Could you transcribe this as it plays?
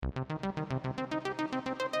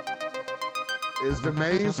It's the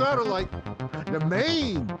main satellite. The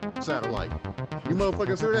main satellite. You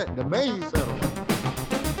motherfuckers hear that? The main satellite.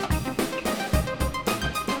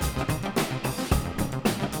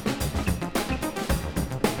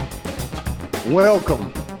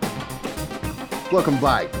 Welcome. Welcome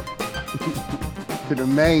back to the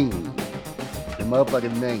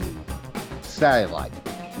motherfucking main satellite.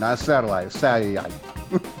 Not satellite, satellite.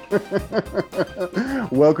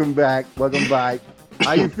 Welcome back.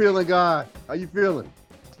 How you feeling, God? How you feeling?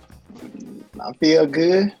 I feel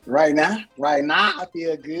good right now. I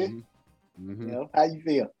feel good. Mm-hmm. You know, how you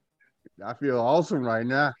feel? I feel awesome right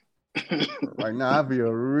now. Right now, I feel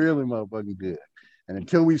really motherfucking good. And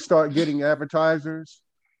until we start getting advertisers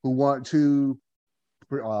who want to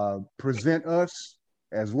present us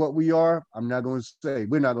as what we are, we're not going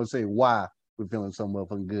to say why we're feeling so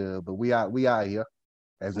motherfucking good, but we out here.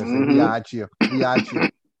 As I say, we out here,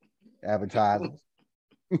 advertisers.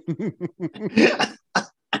 You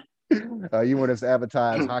want us to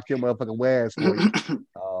advertise Hakim motherfucking wares for you.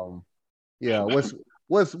 Yeah, what's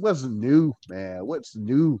new, man? What's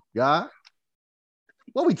new, y'all?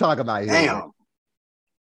 What we talking about here? Damn.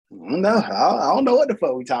 No, I don't know what the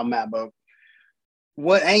fuck we talking about, but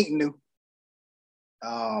what ain't new?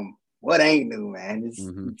 What ain't new, man?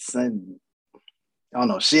 It's I don't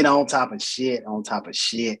know, shit on top of shit, on top of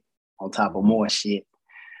shit, on top of more shit.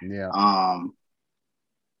 Yeah.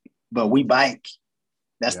 But we bike.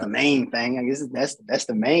 That's the main thing. I guess that's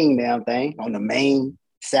the main damn thing on the main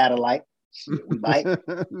satellite. Shit, we bike.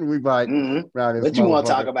 We bike. Mm-hmm. What you want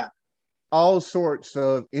to talk about? All sorts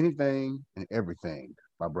of anything and everything,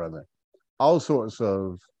 my brother. All sorts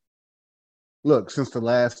of. Look, since the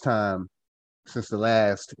last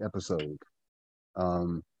episode,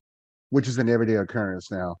 which is an everyday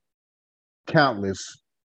occurrence now, countless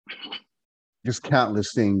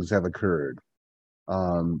things have occurred.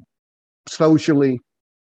 Socially,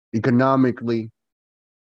 economically,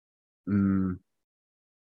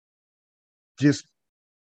 just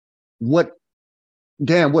what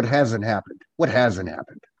hasn't happened? What hasn't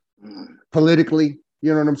happened? Politically,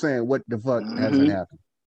 you know what I'm saying? What the fuck hasn't happened?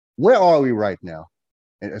 Where are we right now,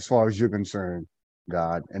 as far as you're concerned,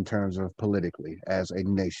 God, in terms of politically, as a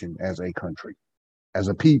nation, as a country, as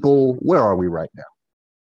a people? Where are we right now?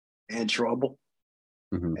 In trouble.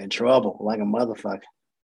 In trouble, like a motherfucker.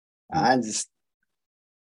 I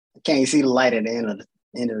can't see the light at the end of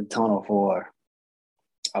the tunnel for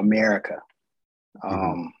America.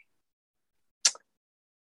 You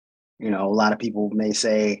know, a lot of people may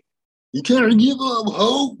say, you can't give up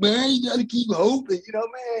hope, man. You got to keep hoping. You know,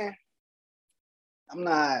 man, I'm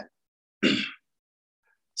not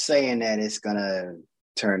saying that it's going to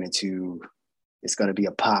be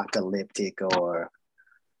apocalyptic or,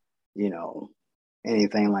 you know,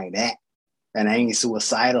 anything like that. And I ain't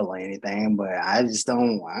suicidal or anything, but I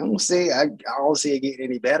don't see it getting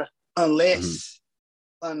any better unless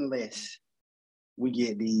we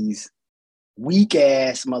get these weak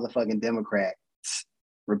ass motherfucking Democrats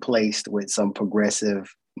replaced with some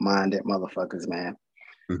progressive minded motherfuckers, man.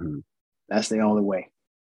 That's the only way.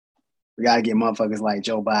 We got to get motherfuckers like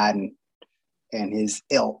Joe Biden and his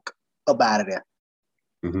ilk up out of there.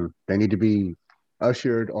 They need to be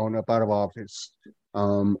ushered on up out of office.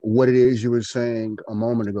 What it is you were saying a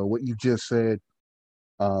moment ago, what you just said,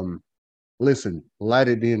 listen, light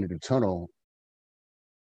at the end of the tunnel.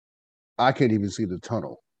 I can't even see the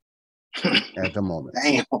tunnel at the moment.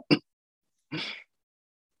 Damn.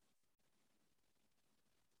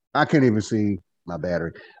 I can't even see my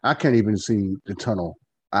battery. I can't even see the tunnel.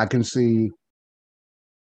 I can see,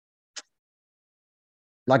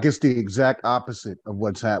 like, it's the exact opposite of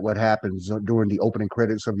what happens during the opening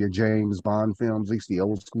credits of your James Bond films, at least the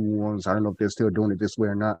old school ones. I don't know if they're still doing it this way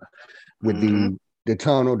or not, with the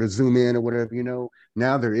tunnel, the zoom in or whatever, you know.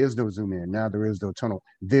 Now there is no zoom in. Now there is no tunnel.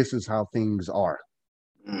 This is how things are.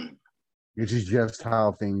 This is just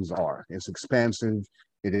how things are. It's expansive.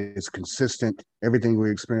 It is consistent. Everything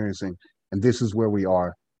we're experiencing. And this is where we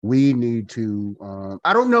are. We need to,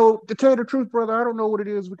 I don't know, to tell you the truth, brother, I don't know what it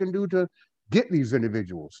is we can do to get these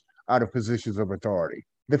individuals out of positions of authority.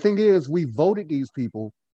 The thing is, we voted these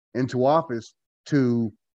people into office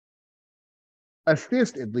to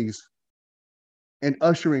assist, at least, in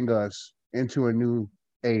ushering us into a new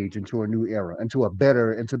age, into a new era, into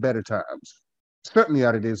better times. Certainly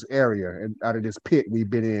out of this area and out of this pit we've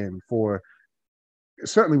been in for,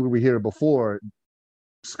 certainly we were here before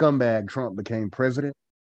scumbag Trump became president,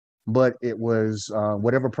 but it was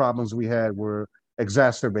whatever problems we had were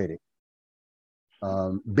exacerbated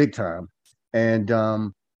big time.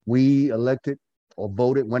 And we elected or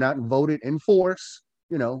went out and voted in force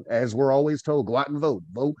as we're always told, go out and vote,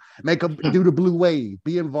 do the blue wave,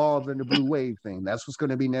 be involved in the blue wave thing. That's what's going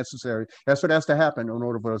to be necessary. That's what has to happen in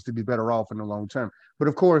order for us to be better off in the long term. But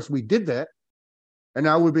of course, we did that, and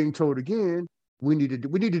now we're being told again we need to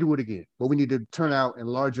do it again, but we need to turn out in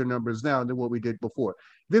larger numbers now than what we did before.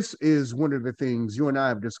 This is one of the things you and I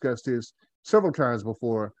have discussed this several times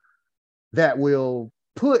before, that will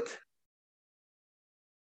put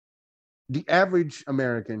the average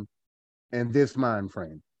American in this mind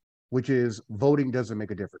frame, which is voting doesn't make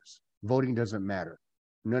a difference. Voting doesn't matter.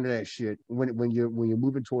 None of that shit. When you're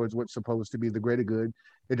moving towards what's supposed to be the greater good,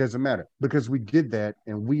 it doesn't matter, because we did that,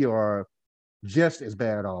 and we are just as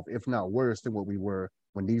bad off, if not worse, than what we were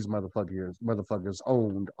when these motherfuckers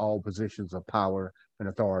owned all positions of power and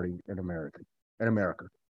authority in America.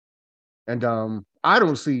 And I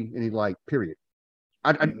don't see any light, period.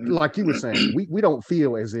 I like you were saying, we don't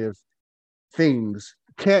feel as if things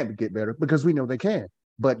can't get better, because we know they can.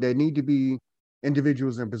 But there need to be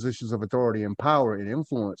individuals in positions of authority and power and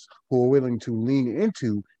influence who are willing to lean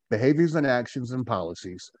into behaviors and actions and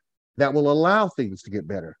policies that will allow things to get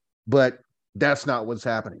better. But that's not what's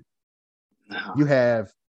happening. No. You have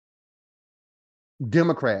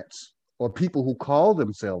Democrats or people who call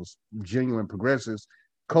themselves genuine progressives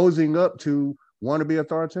cozying up to wannabe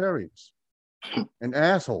authoritarians and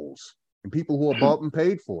assholes and people who are bought and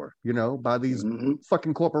paid for, by these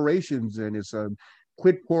fucking corporations. And it's a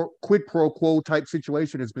quid pro quo type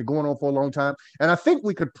situation. It's been going on for a long time. And I think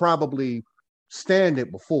we could probably stand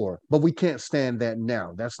it before, but we can't stand that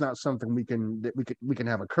now. That's not something we can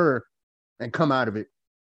have occur and come out of it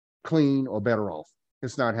clean or better off.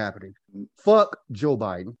 It's not happening. Fuck Joe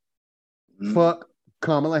Biden. Fuck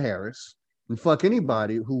Kamala Harris. And fuck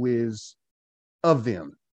anybody who is of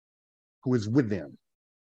them, who is with them.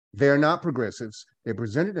 They're not progressives. They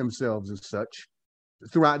presented themselves as such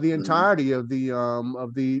throughout the entirety of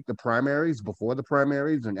the primaries, before the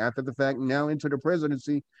primaries, and after the fact, now into the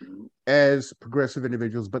presidency, as progressive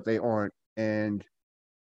individuals, but they aren't. And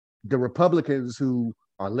the Republicans, who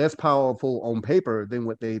are less powerful on paper than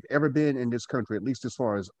what they've ever been in this country, at least as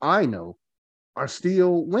far as I know, are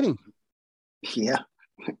still winning. Yeah.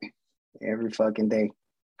 Every fucking day.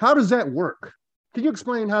 How does that work? Can you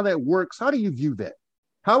explain how that works? How do you view that?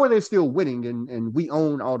 How are they still winning, and we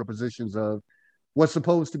own all the positions of what's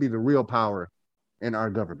supposed to be the real power in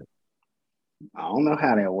our government? I don't know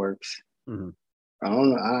how that works. I don't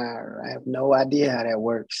know. I have no idea how that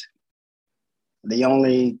works. The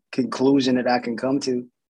only conclusion that I can come to,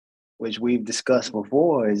 which we've discussed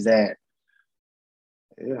before, is that,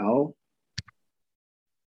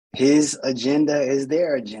 his agenda is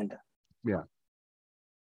their agenda.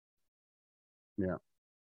 Yeah.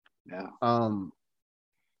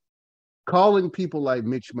 Calling people like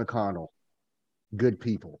Mitch McConnell good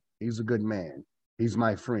people. He's a good man. He's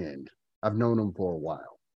my friend. I've known him for a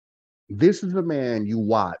while. This is a man you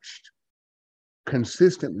watched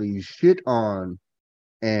consistently shit on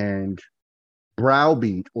and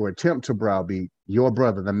browbeat or attempt to browbeat your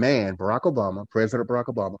brother, the man, President Barack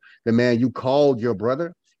Obama, the man you called your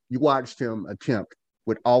brother. You watched him attempt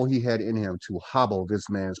with all he had in him to hobble this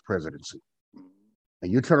man's presidency.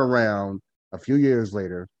 And you turn around a few years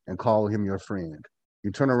later and call him your friend.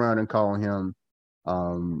 You turn around and call him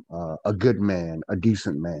a good man, a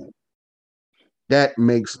decent man. That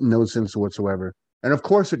makes no sense whatsoever. And of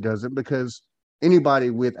course it doesn't, because anybody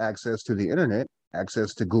with access to the internet,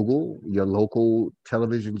 access to Google, your local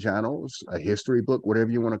television channels, a history book,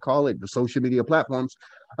 whatever you want to call it, the social media platforms,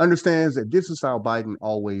 understands that this is how Biden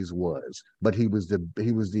always was. But he was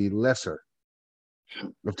the lesser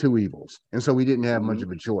of two evils. And so we didn't have much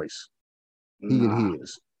of a choice. He and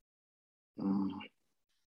his.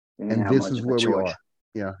 And this is where we are.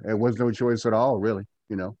 Yeah, it was no choice at all, really,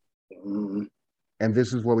 And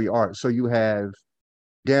this is where we are. So you have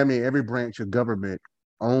damn near every branch of government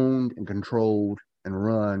owned and controlled and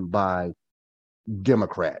run by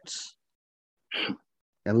Democrats.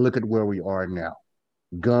 And look at where we are now.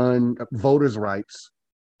 Voters' rights,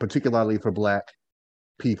 particularly for Black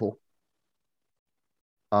people.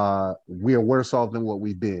 We are worse off than what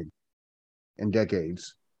we've been in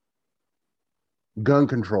decades. Gun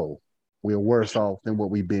control, we are worse off than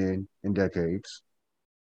what we've been in decades.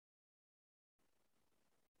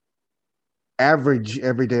 Average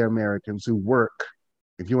everyday Americans who work,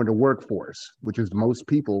 if you're in the workforce, which is most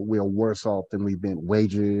people, we are worse off than we've been.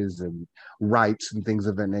 Wages and rights and things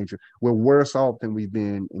of that nature. We're worse off than we've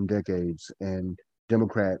been in decades. And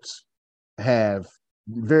Democrats have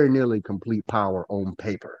very nearly complete power on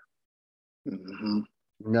paper.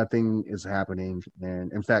 Nothing is happening.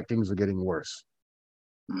 And in fact, things are getting worse.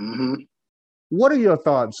 What are your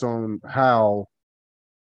thoughts on how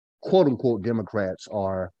quote unquote Democrats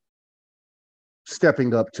are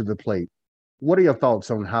stepping up to the plate. What are your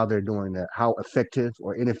thoughts on how they're doing that? How effective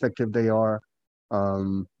or ineffective they are?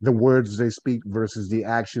 The words they speak versus the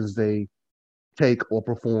actions they take or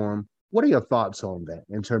perform. What are your thoughts on that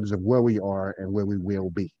in terms of where we are and where we will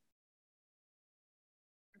be?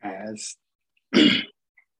 As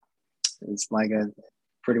it's like a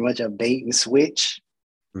pretty much a bait and switch.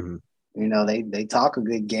 Mm-hmm. You know, they talk a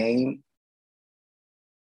good game,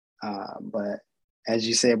 but as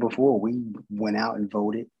you said before, we went out and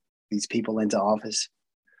voted these people into office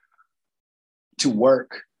to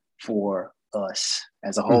work for us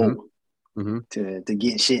as a whole, mm-hmm. to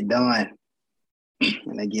get shit done,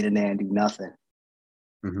 and they get in there and do nothing.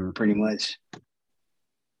 Mm-hmm. Pretty much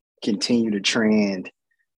continue the trend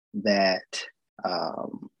that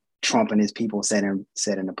Trump and his people set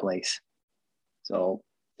into place. So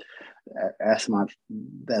that's my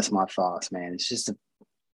thoughts, man. It's just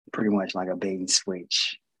pretty much like a bait and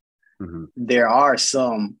switch. Mm-hmm. There are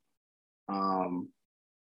some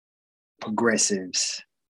progressives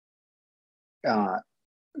that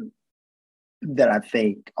I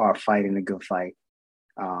think are fighting a good fight,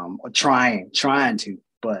 or trying to,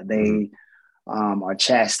 but they are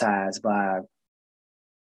chastised by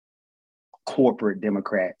corporate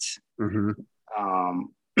Democrats,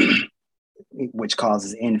 which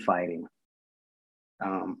causes infighting,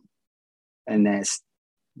 and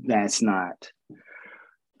that's not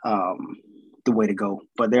the way to go.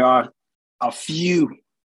 But there are a few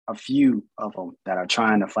of them that are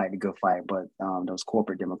trying to fight the good fight, but those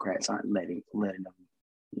corporate Democrats aren't letting them,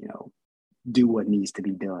 you know, do what needs to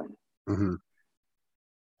be done. Mm-hmm.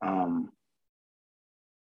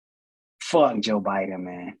 Fuck Joe Biden,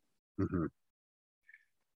 man. Mm-hmm.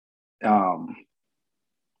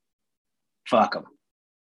 Fuck him.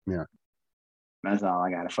 Yeah. That's all I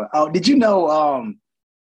got to fuck. Oh, did you know, I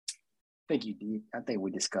think you did. I think we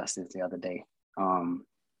discussed this the other day.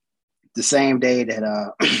 The same day that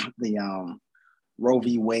the Roe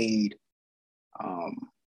v. Wade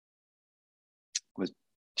was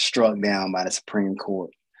struck down by the Supreme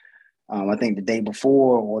Court. I think the day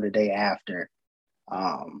before or the day after,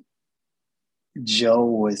 Joe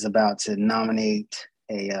was about to nominate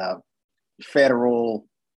a federal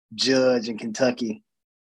judge in Kentucky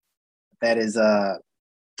that is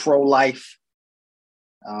pro-life.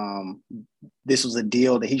 This was a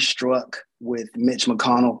deal that he struck with Mitch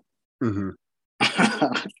McConnell,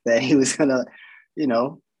 that he was gonna, you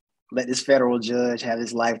know, let this federal judge have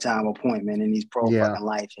his lifetime appointment, and he's pro-fucking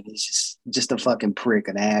life, and he's just a fucking prick,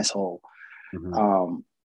 an asshole.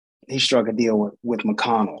 He struck a deal with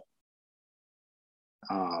McConnell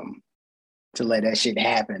to let that shit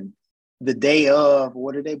happen. The day of,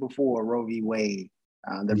 or the day before Roe v. Wade,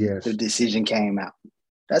 the decision came out.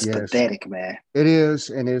 That's pathetic, man. It is,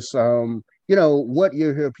 and it's you know what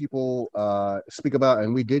you hear people speak about,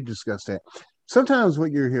 and we did discuss that. Sometimes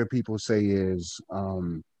what you hear people say is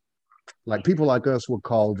like people like us would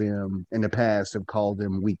call them in the past have called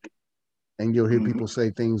them weak. And you'll hear people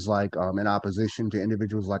say things like, in opposition to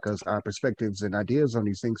individuals like us, our perspectives and ideas on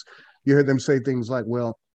these things, you hear them say things like,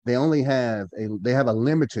 well, they have a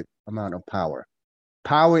limited amount of power.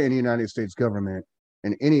 Power in the United States government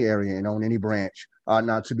in any area and on any branch ought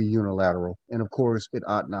not to be unilateral. And of course, it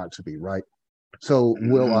ought not to be, right? So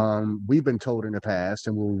we've been told in the past,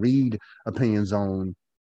 and we'll read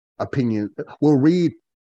we'll read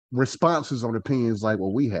responses on opinions like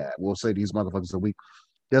what we have. We'll say these motherfuckers are weak.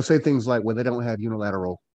 They'll say things like, well, they don't have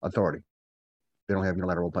unilateral authority. They don't have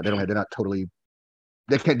unilateral, but they're not totally,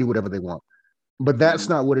 they can't do whatever they want. But that's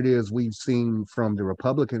not what it is we've seen from the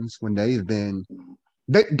Republicans when they've been,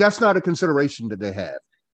 that's not a consideration that they have.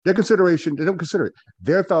 They don't consider it.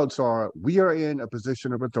 Their thoughts are, we are in a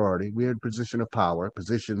position of authority. We're in positions of power.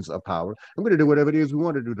 I'm going to do whatever it is we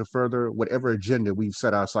want to do to further whatever agenda we've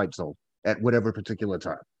set our sights on at whatever particular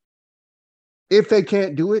time. If they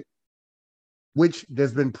can't do it, which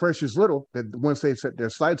there's been precious little that once they've set their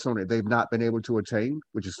sights on it, they've not been able to attain,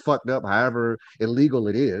 which is fucked up, however illegal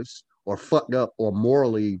it is, or fucked up or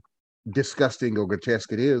morally disgusting or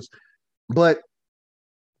grotesque it is. But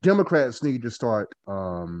Democrats need to start,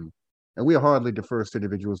 and we are hardly the first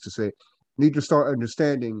individuals to say, need to start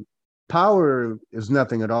understanding power is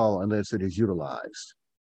nothing at all unless it is utilized.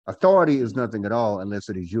 Authority is nothing at all unless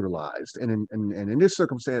it is utilized. And in this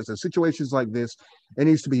circumstance, in situations like this, it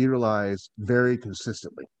needs to be utilized very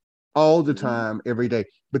consistently, all the time, every day,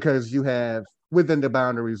 because you have within the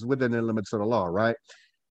boundaries, within the limits of the law, right?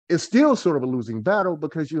 It's still sort of a losing battle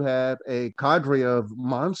because you have a cadre of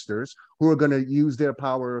monsters who are going to use their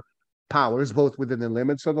powers both within the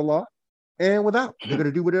limits of the law and without. They're going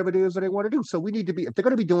to do whatever it is that they want to do. So we need to be, if they're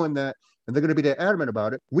going to be doing that and they're going to be that adamant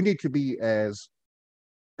about it, we need to be as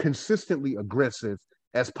consistently aggressive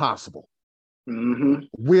as possible. Mm-hmm.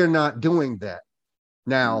 We're not doing that.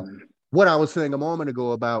 Now, what I was saying a moment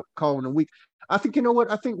ago about calling them weak, I think, you know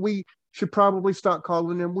what? I think we should probably start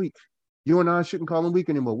calling them weak. You and I shouldn't call them weak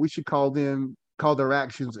anymore. We should call their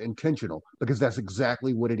actions intentional, because that's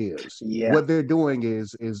exactly what it is. Yeah. What they're doing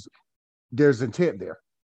is there's intent there.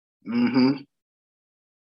 Mm-hmm.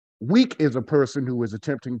 Weak is a person who is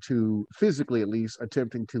attempting to, physically at least,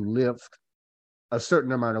 attempting to lift a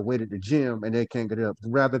certain amount of weight at the gym and they can't get up.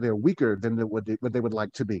 Rather, they're weaker than what they would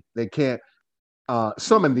like to be. They can't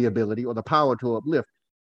summon the ability or the power to uplift,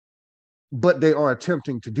 but they are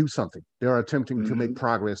attempting to do something. They are attempting to make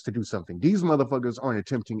progress to do something. These motherfuckers aren't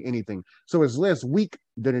attempting anything. So it's less weak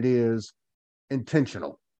than it is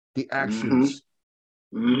intentional. The actions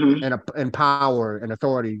and power and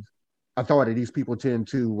authority these people tend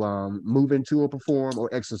to move into or perform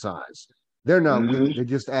or exercise. They're not weak. They're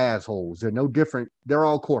just assholes. They're no different. They're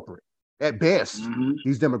all corporate at best.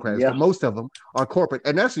 These Democrats, for most of them, are corporate,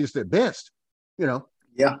 and that's just at best. You know.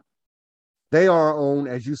 Yeah. They are on,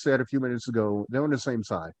 as you said a few minutes ago, they're on the same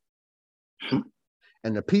side.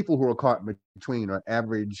 And the people who are caught between are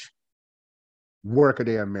average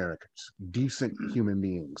workaday Americans, decent human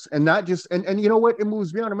beings. And not just, and you know what? It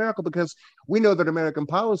moves beyond America, because we know that American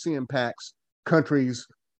policy impacts countries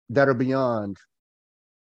that are beyond.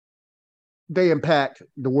 They impact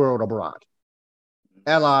the world abroad.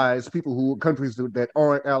 Allies, countries that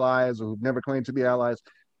aren't allies or who've never claimed to be allies.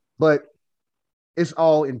 But it's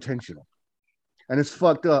all intentional. And it's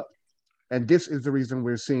fucked up. And this is the reason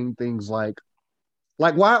we're seeing things like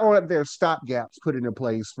why aren't there stopgaps put into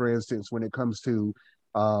place, for instance, when it comes to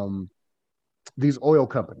these oil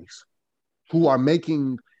companies who are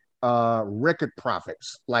making record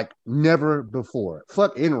profits like never before?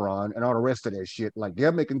 Fuck Enron and all the rest of that shit. Like,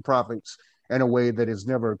 they're making profits in a way that has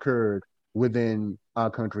never occurred within our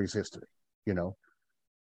country's history. You know,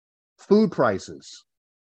 food prices.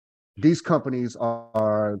 These companies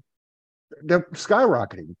they're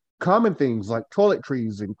skyrocketing. Common things like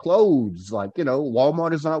toiletries and clothes, like, you know,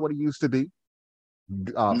 Walmart is not what it used to be.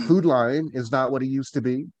 Food Line is not what it used to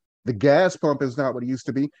be. The gas pump is not what it used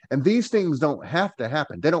to be. And these things don't have to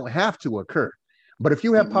happen. They don't have to occur. But if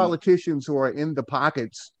you have politicians who are in the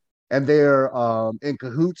pockets and they're in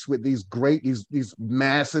cahoots with these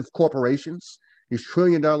massive corporations, these $1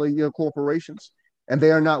 trillion a year corporations, and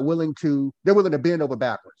they're willing to bend over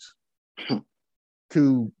backwards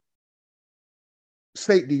to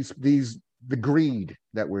state the greed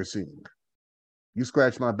that we're seeing. You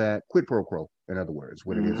scratch my back, quid pro quo, in other words,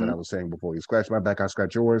 what it is that I was saying before. You scratch my back, I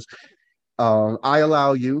scratch yours. I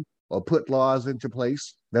allow you, or put laws into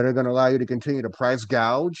place that are going to allow you to continue to price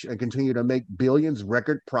gouge and continue to make billions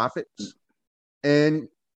record profits. And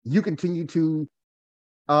you continue to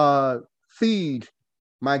feed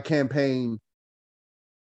my campaign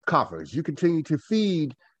coffers. You continue to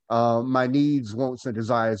feed my needs, wants, and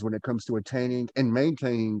desires when it comes to attaining and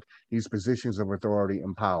maintaining these positions of authority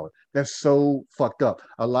and power. That's so fucked up.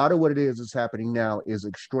 A lot of what it is happening now is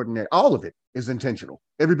extraordinary. All of it is intentional,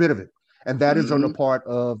 every bit of it. And that is on the part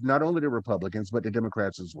of not only the Republicans, but the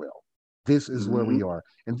Democrats as well. This is where we are.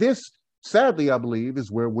 And this, sadly, I believe,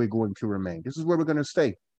 is where we're going to remain. This is where we're going to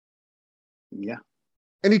stay. Yeah.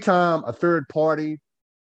 Anytime a third party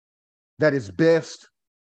that is best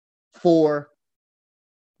for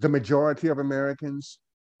the majority of Americans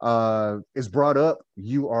is brought up,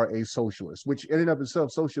 you are a socialist, which in and of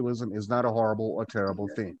itself, socialism is not a horrible or terrible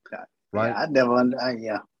thing. Right? Yeah, I never,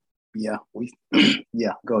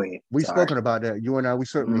 go ahead. We've spoken about that. You and I, we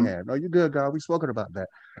certainly have. No, you're good, God. We've spoken about that.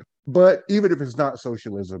 But even if it's not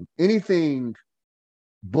socialism, anything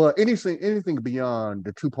beyond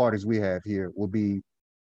the two parties we have here will be,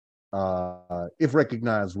 if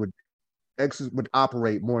recognized, would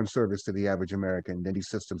operate more in service to the average American than these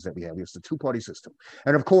systems that we have. It's the two-party system.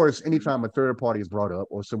 And of course, anytime a third party is brought up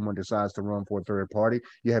or someone decides to run for a third party,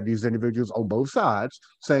 you have these individuals on both sides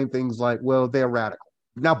saying things like, well, they're radical.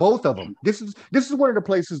 Now, both of them, this is one of the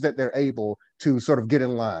places that they're able to sort of get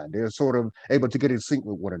in line. They're sort of able to get in sync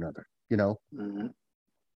with one another, you know?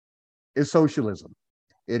 It's socialism.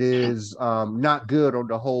 It is not good on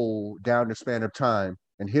the whole down the span of time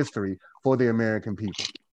and history for the American people,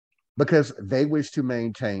 because they wish to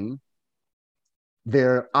maintain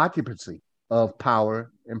their occupancy of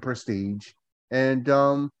power and prestige and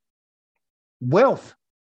wealth.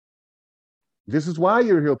 This is why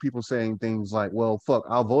you hear people saying things like, well, fuck,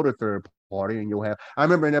 I'll vote a third party and you'll have... I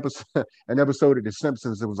remember an episode of The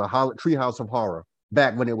Simpsons, there was a Treehouse of Horror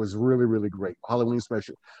back when it was really, really great. Halloween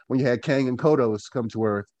special. When you had Kang and Kodos come to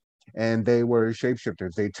Earth and they were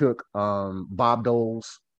shapeshifters. They took Bob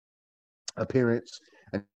Dole's appearance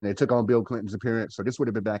and they took on Bill Clinton's appearance. So this would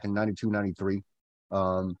have been back in 92, 93.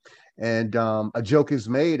 And a joke is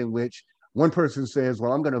made in which one person says,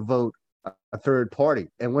 well, I'm going to vote a third party.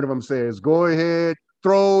 And one of them says, go ahead,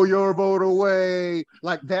 throw your vote away.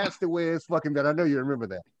 Like, that's the way it's fucking been. I know you remember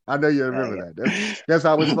that. I know you remember that. That's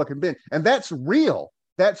how it's fucking been. And that's real.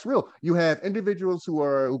 That's real. You have individuals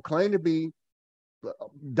who claim to be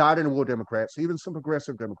dyed in the wool Democrats, even some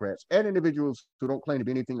progressive Democrats, and individuals who don't claim to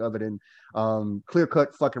be anything other than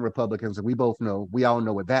clear-cut fucking Republicans. And we all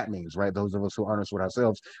know what that means, right? Those of us who are honest with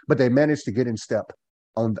ourselves. But they managed to get in step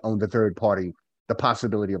on the third party, the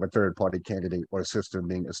possibility of a third party candidate or system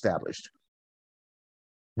being established.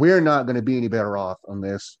 We're not going to be any better off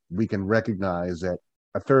unless we can recognize that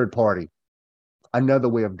a third party, another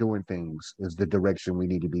way of doing things, is the direction we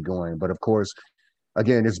need to be going. But of course,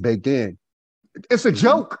 again, it's baked in. It's a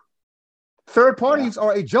joke. Third parties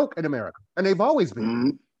are a joke in America, and they've always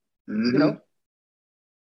been. You know,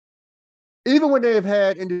 even when they've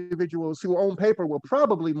had individuals who on paper were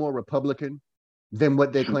probably more Republican than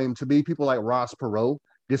what they claim to be, people like Ross Perot,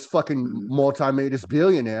 this fucking this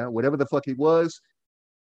billionaire, whatever the fuck he was,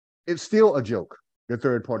 it's still a joke. The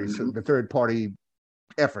third party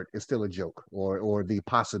effort is still a joke, or the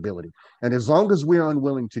possibility. And as long as we're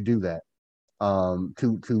unwilling to do that,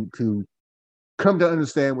 to come to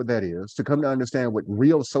understand what that is, to come to understand what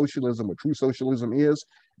real socialism, what true socialism is,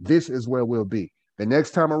 this is where we'll be. The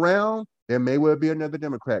next time around, there may well be another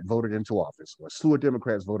Democrat voted into office, or a slew of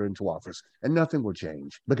Democrats voted into office, and nothing will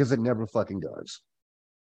change because it never fucking does.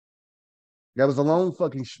 That was a long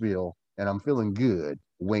fucking spiel, and I'm feeling good.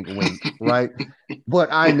 Wink, wink, right? But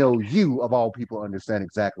I know you, of all people, understand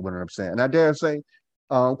exactly what I'm saying. And I dare say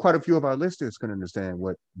quite a few of our listeners can understand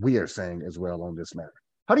what we are saying as well on this matter.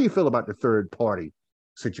 How do you feel about the third party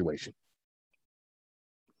situation?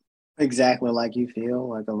 Exactly like you feel.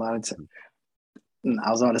 Like a lot of times,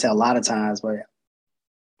 I was going to say a lot of times, but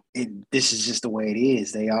this is just the way it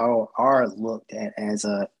is. They all are looked at as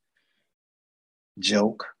a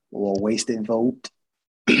joke or a wasted vote.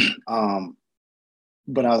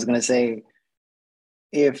 But I was going to say,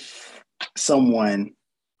 if someone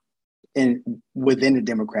within the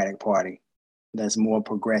Democratic Party that's more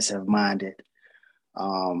progressive minded,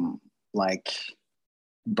 like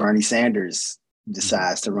Bernie Sanders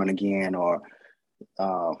decides to run again, or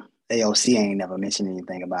AOC ain't never mentioned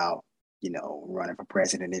anything about, running for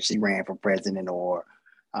president. If she ran for president, or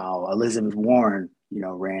Elizabeth Warren,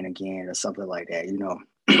 ran again or something like that,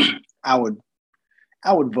 I would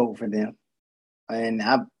vote for them. And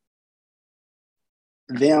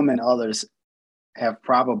them and others have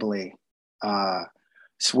probably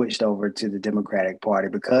switched over to the Democratic Party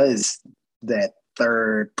because that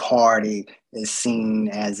third party is seen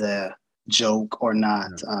as a joke or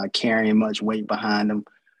not carrying much weight behind them.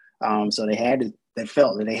 So they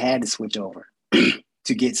felt that they had to switch over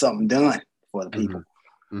to get something done for the people.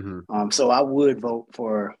 So I would vote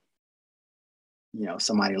for,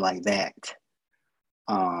 somebody like that.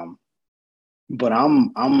 But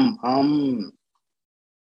I'm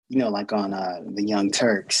like on the Young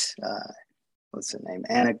Turks, what's her name?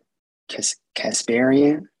 Anna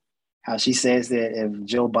Kasparian, how she says that if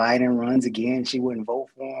Joe Biden runs again, she wouldn't vote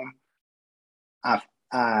for him.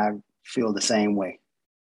 I feel the same way.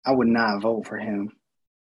 I would not vote for him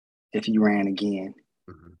if he ran again.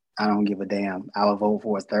 I don't give a damn. I would vote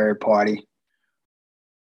for a third party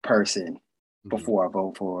person before I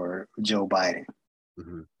vote for Joe Biden.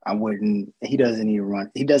 I wouldn't. He doesn't need to run.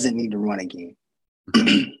 He doesn't need to run again.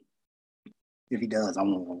 If he does, I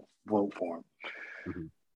won't vote for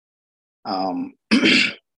him.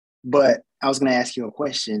 But I was going to ask you a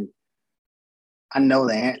question. I know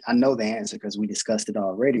the answer because we discussed it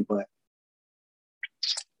already. But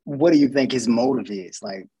what do you think his motive is?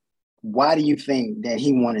 Like, why do you think that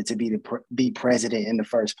he wanted to be president in the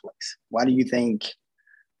first place? Why do you think?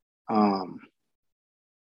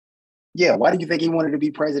 Why do you think he wanted to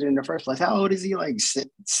be president in the first place? How old is he? Like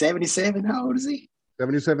 77? How old is he?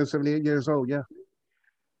 77, 78 years old, yeah.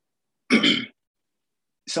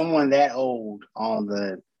 Someone that old on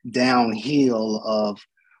the downhill of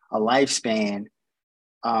a lifespan,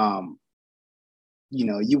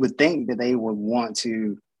 you would think that they would want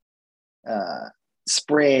to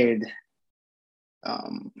spread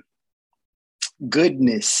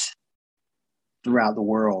goodness throughout the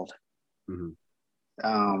world.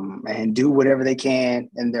 And do whatever they can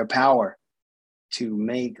in their power to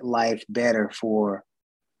make life better for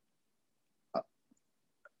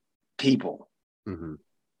people.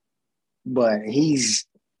 But I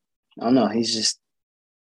don't know, he's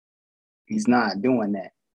not doing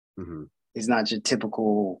that. Mm-hmm. He's not your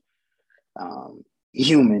typical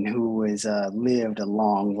human who has lived a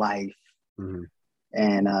long life Mm-hmm.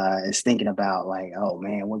 and is thinking about like, oh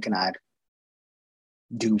man, what can I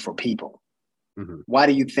do for people? Mm-hmm. Why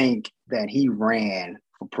do you think that he ran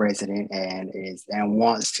for president and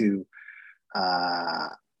wants to uh,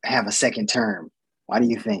 have a second term? Why do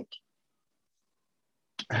you think?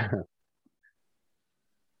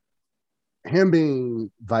 Him being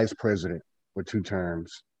vice president for 2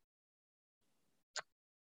 terms,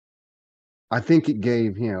 I think it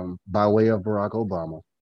gave him, by way of Barack Obama,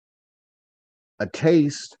 a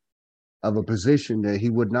taste of a position that he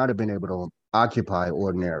would not have been able to occupy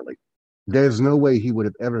ordinarily. There's no way he would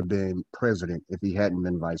have ever been president if he hadn't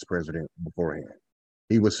been vice president beforehand.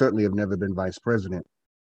 He would certainly have never been vice president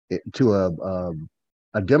to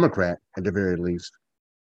a Democrat at the very least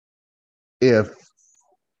if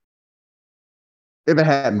it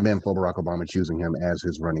hadn't been for Barack Obama choosing him as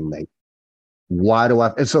his running mate. Why do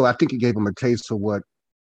I? And so I think it gave him a taste of what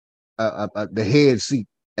the head seat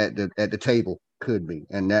at the table could be,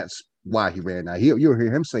 and that's why he ran. Now you'll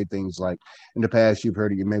hear him say things like, "In the past, you've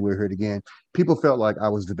heard it, you maybe we'll hear it again. People felt like I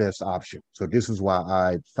was the best option, so this is why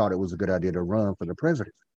I thought it was a good idea to run for the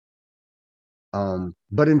president."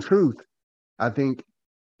 But in truth, I think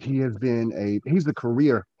he's a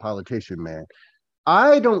career politician, man.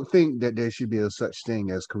 I don't think that there should be a such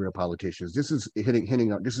thing as career politicians. This is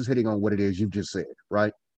hitting on what it is you just said,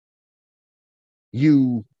 right?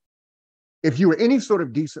 You if you were any sort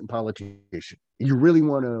of decent politician, you really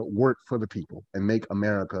want to work for the people and make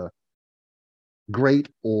America great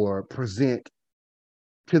or present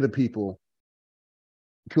to the people,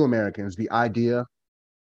 to Americans, the idea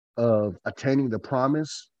of attaining the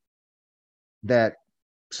promise that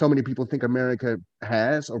so many people think America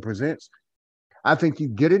has or presents. I think you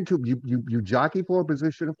get into you jockey for a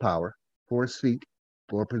position of power, for a seat,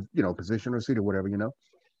 for a position or seat or whatever,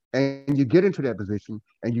 and you get into that position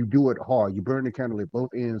and you do it hard. You burn the candle at both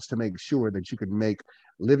ends to make sure that you can make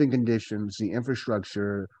living conditions, the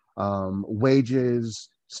infrastructure, wages,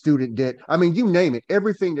 student debt. I mean, you name it,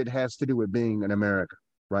 everything that has to do with being an American,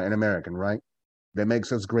 right? An American, right? That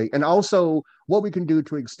makes us great. And also what we can do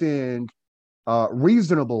to extend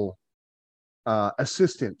reasonable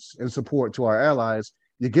assistance and support to our allies.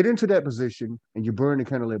 You get into that position and you burn the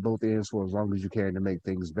candle at both ends for as long as you can to make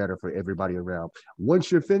things better for everybody around.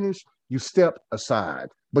 Once you're finished, you step aside,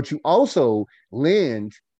 but you also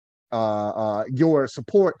lend your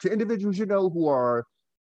support to individuals who are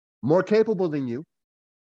more capable than you,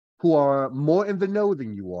 who are more in the know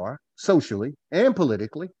than you are socially and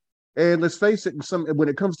politically. And let's face it, when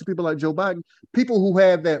it comes to people like Joe Biden, people who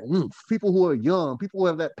have that oomph, people who are young, people who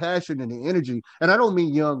have that passion and the energy, and I don't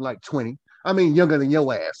mean young like 20, I mean younger than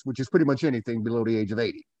your ass, which is pretty much anything below the age of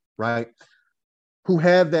 80, right? Who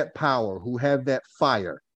have that power, who have that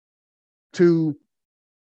fire to,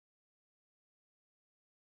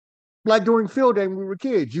 like during field day when we were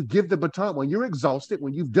kids, you give the baton. When you're exhausted,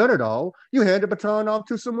 when you've done it all, you hand the baton off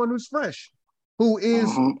to someone who's fresh, who is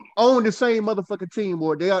on the same motherfucking team,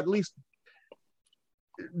 or they are at least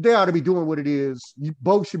they ought to be doing what it is. You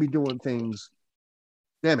both should be doing things.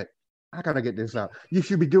 Damn it. I gotta get this out. You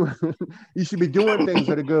should be doing you should be doing things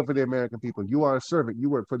that are good for the American people. You are a servant. You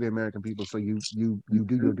work for the American people, so you do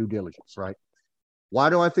your due diligence, right? Why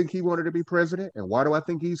do I think he wanted to be president? And why do I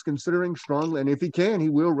think he's considering strongly? And if he can, he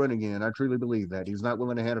will run again. I truly believe that. He's not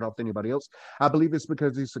willing to hand it off to anybody else. I believe it's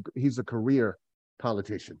because he's a career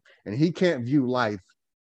politician. And he can't view life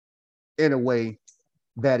in a way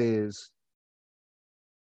that is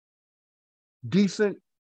decent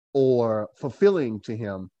or fulfilling to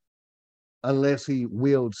him unless he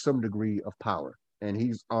wields some degree of power. And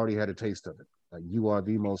he's already had a taste of it. Like, you are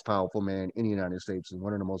the most powerful man in the United States and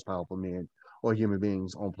one of the most powerful men or human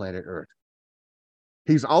beings on planet Earth.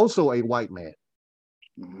 He's also a white man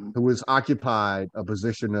who has occupied a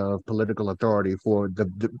position of political authority for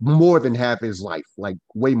the more than half his life, like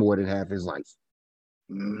way more than half his life.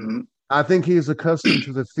 Mm-hmm. I think he is accustomed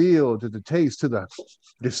to the feel, to the taste, to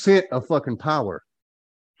the scent of fucking power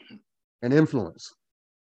and influence.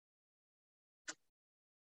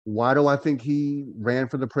 Why do I think he ran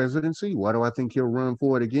for the presidency? Why do I think he'll run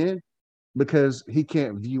for it again? Because he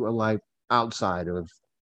can't view a life outside of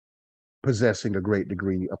possessing a great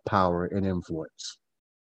degree of power and influence.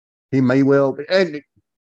 He may well, and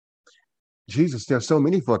Jesus, there's so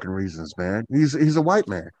many fucking reasons, man. He's a white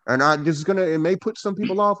man, and it may put some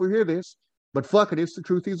people off who hear this, but fuck it, it's the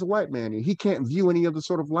truth. He's a white man, and he can't view any other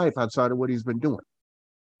sort of life outside of what he's been doing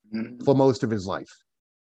for most of his life.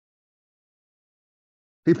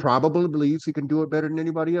 He probably believes he can do it better than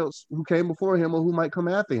anybody else who came before him or who might come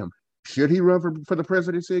after him. Should he run for the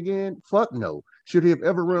presidency again? Fuck no. Should he have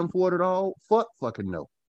ever run for it at all? Fuck fucking no.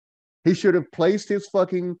 He should have placed his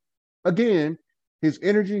fucking, again, his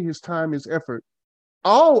energy, his time, his effort,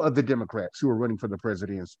 all of the Democrats who were running for the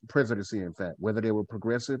presidency, in fact, whether they were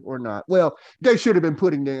progressive or not, well, they should have been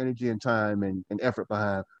putting their energy and time and effort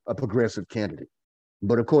behind a progressive candidate.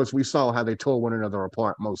 But of course, we saw how they tore one another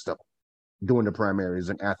apart, most of them, during the primaries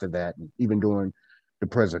and after that, and even during the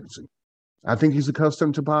presidency. I think he's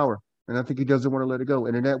accustomed to power, and I think he doesn't want to let it go.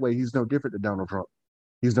 And in that way, he's no different than Donald Trump.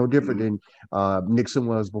 He's no different than Nixon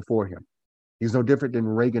was before him. He's no different than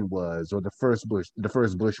Reagan was, or the first Bush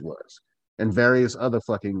was, and various other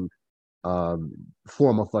fucking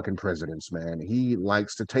former fucking presidents. Man, he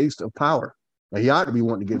likes the taste of power. He ought to be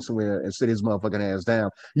wanting to get somewhere and sit his motherfucking ass down.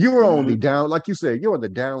 You're on the down, like you said, you're on the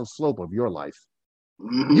down slope of your life.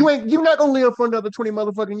 You're not gonna live for another 20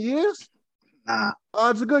 motherfucking years. Nah.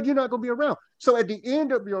 Odds are good you're not gonna be around. So at the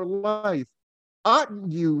end of your life,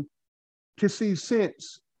 oughtn't you to see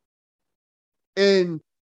sense in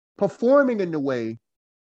performing in the way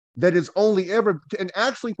that is only ever, and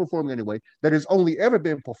actually performing in a way that has only ever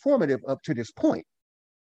been performative up to this point?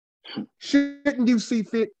 Shouldn't you see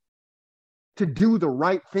fit to do the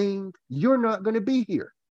right thing? You're not going to be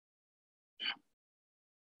here.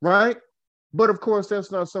 Right? But of course,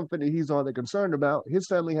 that's not something that he's all that concerned about. His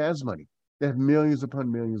family has money. They have millions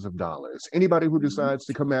upon millions of dollars. Anybody who decides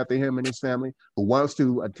to come after him and his family, who wants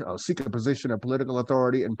to seek a position of political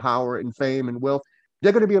authority and power and fame and wealth,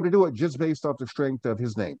 they're going to be able to do it just based off the strength of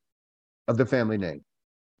his name, of the family name.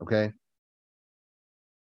 Okay?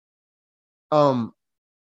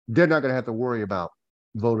 They're not going to have to worry about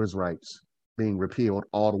voters' rights being repealed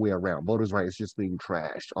all the way around. Voters' rights just being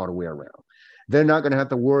trashed all the way around. They're not going to have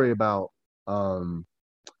to worry about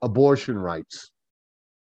abortion rights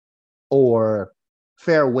or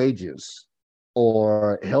fair wages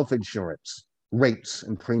or health insurance rates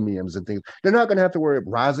and premiums and things. They're not going to have to worry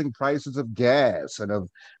about rising prices of gas and of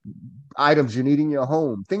items you need in your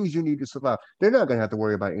home, things you need to survive. They're not going to have to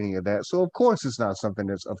worry about any of that. So of course it's not something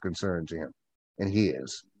that's of concern to him. And he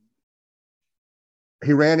is.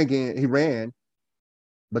 He ran again. He ran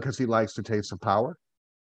because he likes to taste of power.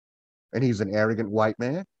 And he's an arrogant white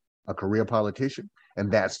man, a career politician.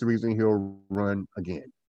 And that's the reason he'll run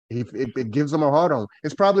again. It gives him a hard on.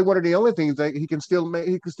 It's probably one of the only things that he can still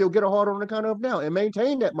get a hard on account of now and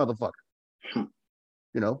maintain that motherfucker. You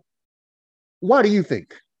know, why do you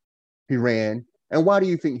think he ran, and why do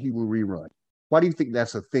you think he will rerun? Why do you think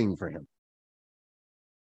that's a thing for him?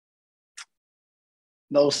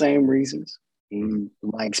 Those same reasons. He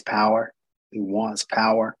likes power. He wants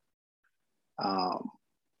power.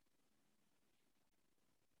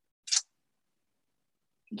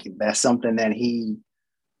 That's something that he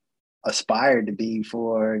aspired to be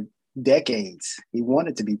for decades. He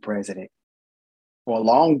wanted to be president for a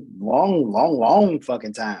long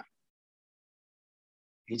fucking time.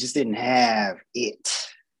 He just didn't have it.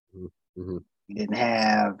 Mm-hmm. He didn't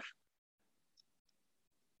have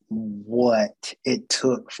what it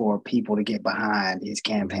took for people to get behind his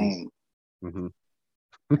campaign. Mm-hmm.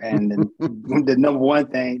 And the number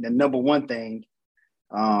one thing,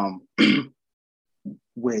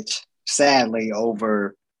 which sadly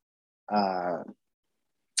over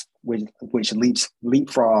which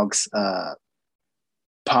leapfrogs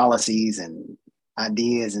policies and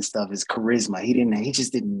ideas and stuff is charisma. He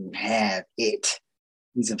just didn't have it.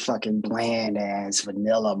 He's a fucking bland ass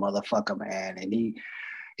vanilla motherfucker, man. And he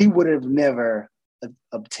would have never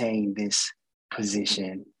obtained this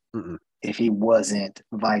position if he wasn't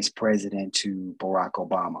vice president to Barack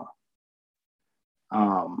Obama.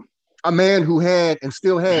 A man who had and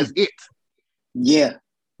still has it. Yeah.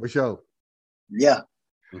 For sure. Yeah.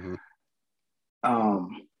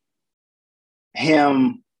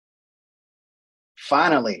 Him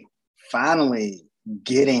finally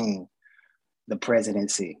getting the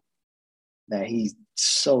presidency that he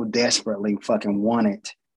so desperately fucking wanted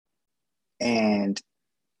and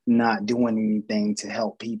not doing anything to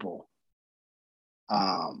help people.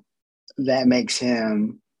 That makes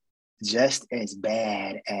him just as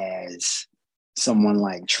bad as someone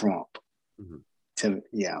like Trump to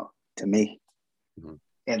me.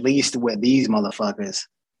 At least with these motherfuckers,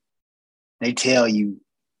 they tell you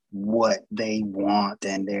what they want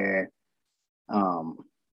and their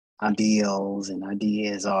ideals and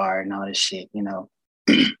ideas are and all this shit, you know.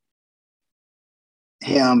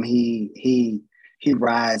 Him, he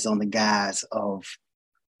rides on the guise of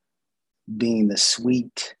being the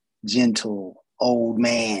sweet, gentle old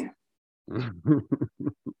man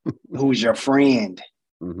who's your friend.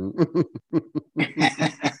 Mm-hmm.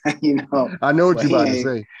 You know, I know what but you're he about to ain't.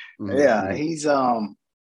 say. Yeah,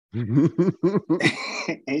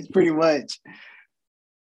 Mm-hmm. he's pretty much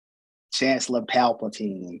Chancellor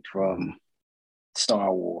Palpatine Mm-hmm. from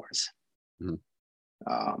Star Wars,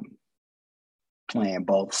 um, playing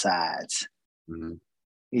both sides. Mm-hmm.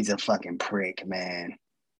 He's a fucking prick, man.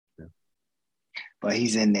 Yeah. But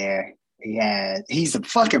he's in there. He's the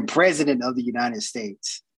fucking president of the United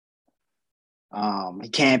States. He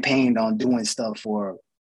campaigned on doing stuff for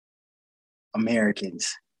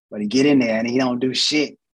Americans, but he get in there and he don't do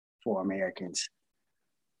shit for Americans.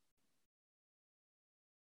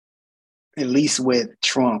 At least with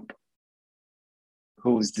Trump,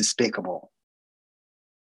 who's despicable,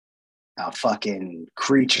 a fucking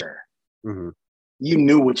creature. Mm-hmm. You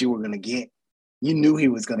knew what you were gonna get. You knew he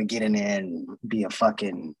was gonna get in there and be a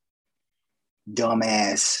fucking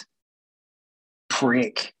dumbass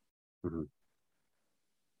prick. Mm-hmm.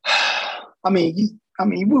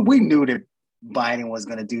 We knew that Biden was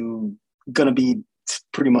gonna be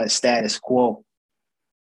pretty much status quo.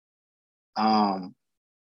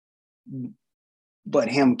 But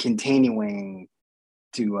him continuing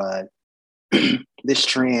to this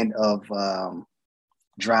trend of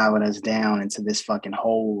driving us down into this fucking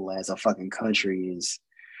hole as a fucking country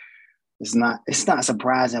it's not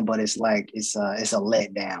surprising, but it's like it's a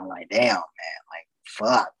letdown. Like, damn, man, like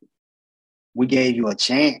fuck. We gave you a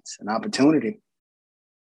chance, an opportunity.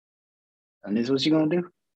 And this is what you gonna do?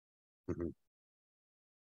 Mm-hmm.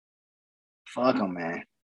 Fuck them, man.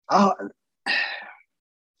 Oh,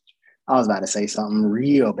 I was about to say something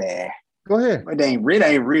real bad. Go ahead. But it ain't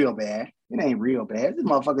real bad. It ain't real bad. This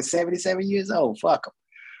motherfucker's 77 years old. Fuck him.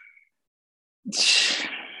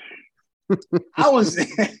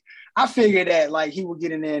 I figured that like he would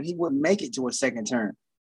get in there and he wouldn't make it to a second term.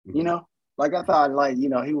 Mm-hmm. You know? Like I thought like, you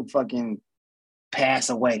know, he would fucking pass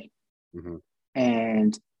away. Mm-hmm.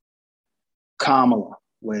 And Kamala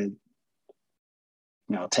would,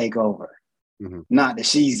 you know, take over. Mm-hmm. Not that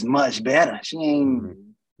she's much better. She ain't,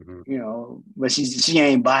 mm-hmm. you know, but she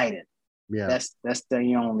ain't Biden. Yeah. That's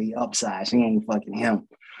the only upside. She ain't fucking him.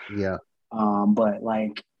 Yeah. But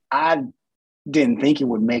like I didn't think he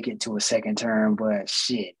would make it to a second term, but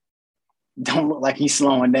shit. Don't look like he's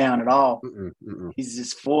slowing down at all. He's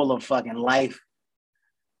just full of fucking life.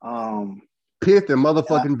 Pith and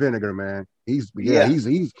motherfucking vinegar, man. He's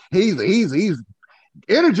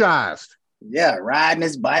energized. Yeah, riding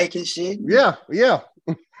his bike and shit. Yeah.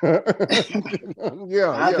 I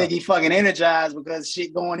think he fucking energized because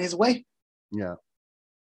shit going his way. Yeah.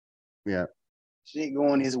 Shit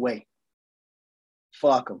going his way.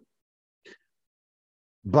 Fuck him.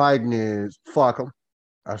 Biden is fuck him.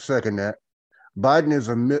 I second that. Biden is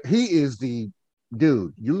he is the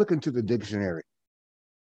dude. You look into the dictionary.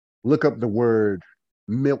 Look up the word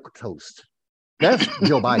milk toast. That's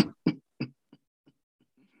Joe Biden.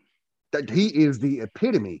 That he is the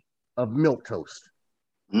epitome of milk toast.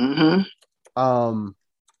 Mm-hmm. And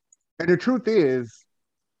the truth is,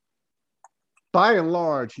 by and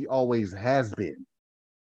large, he always has been.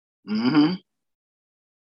 Mm-hmm.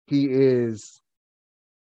 He is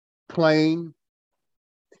plain.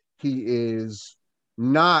 He is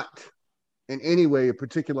not in any way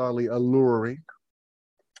particularly alluring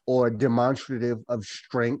or demonstrative of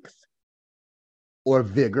strength or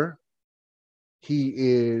vigor. He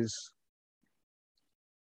is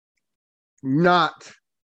not.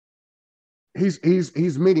 He's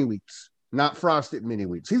mini wheats, not frosted mini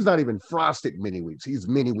wheats. He's not even frosted mini wheats. He's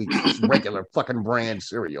mini wheats, just regular fucking brand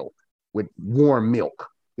cereal with warm milk.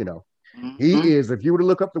 You know, he is. If you were to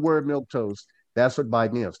look up the word milk toast, that's what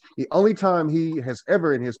Biden is. The only time he has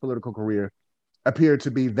ever in his political career appeared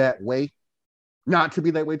to be that way, not to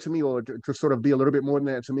be that way to me, or to sort of be a little bit more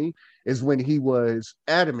than that to me, is when he was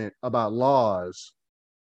adamant about laws,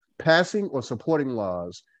 passing or supporting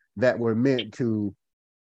laws that were meant to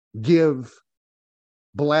give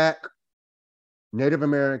Black, Native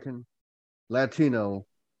American, Latino,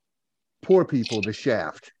 poor people the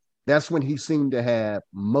shaft. That's when he seemed to have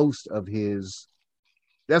most of his.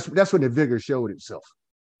 That's when the vigor showed itself,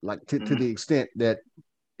 like to the extent that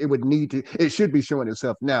it should be showing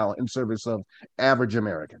itself now in service of average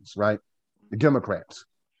Americans, right? The Democrats.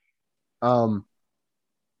 But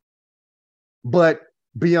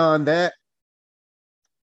beyond that,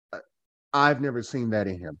 I've never seen that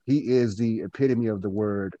in him. He is the epitome of the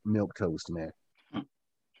word milk toast, man.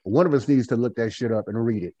 One of us needs to look that shit up and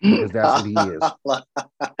read it because that's what he is.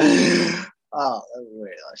 Oh,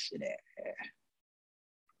 where that shit at?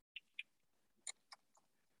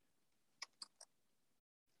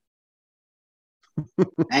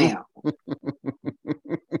 Damn.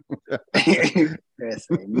 That's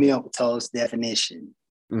a milquetoast definition.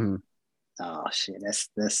 Mm-hmm. Oh shit, that's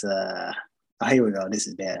oh, here we go. This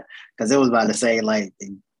is bad because it was about to say like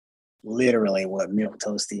literally what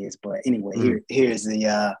milquetoast is, but anyway, here's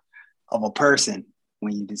the of a person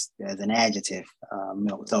when you just as an adjective,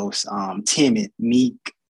 milquetoast, timid,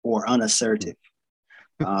 meek, or unassertive.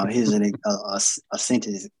 Here's a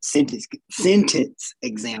sentence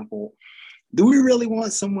example. Do we really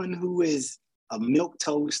want someone who is a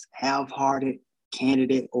milquetoast, half-hearted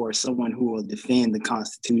candidate, or someone who will defend the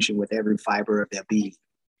Constitution with every fiber of their being?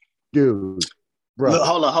 Dude, brother. Look,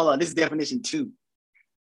 hold on. This is definition 2.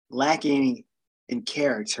 Lacking in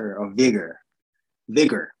character or vigor,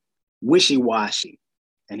 wishy-washy.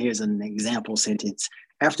 And here's an example sentence.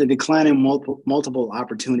 After declining multiple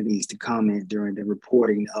opportunities to comment during the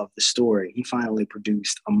reporting of the story, he finally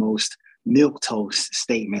produced a most milquetoast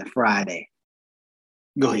statement Friday.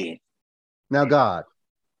 Go ahead. Now, God,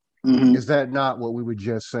 is that not what we were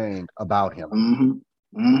just saying about him?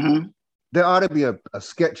 There ought to be a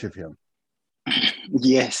sketch of him.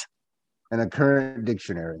 Yes. And a current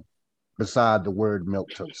dictionary beside the word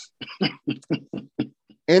milquetoast.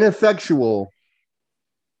 Ineffectual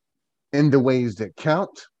in the ways that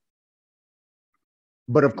count.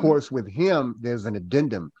 But of course, with him, there's an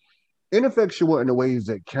addendum. Ineffectual in the ways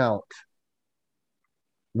that count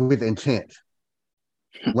with intent.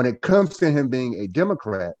 When it comes to him being a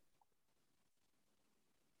Democrat,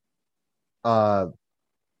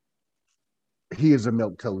 he is a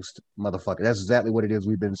milquetoast motherfucker. That's exactly what it is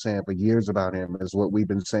we've been saying for years about him, is what we've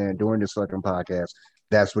been saying during this fucking podcast.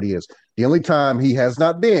 That's what he is. The only time he has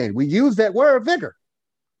not been, we use that word vigor.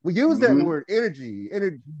 We use that word energy,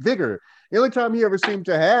 vigor. The only time he ever seemed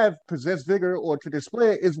to have possessed vigor or to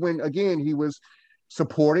display it is when, again, he was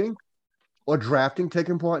supporting or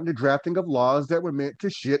taking part in the drafting of laws that were meant to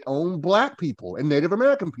shit on Black people and Native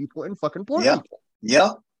American people and fucking poor people.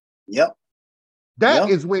 Yep. That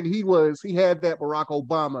is when he had that Barack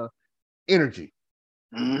Obama energy.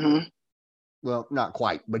 Well, not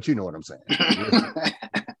quite, but you know what I'm saying.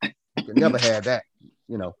 You never had that,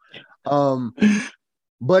 you know.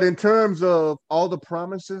 But in terms of all the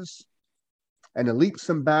promises and the leaps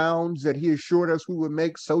and bounds that he assured us we would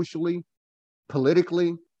make socially,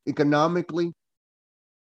 politically, economically,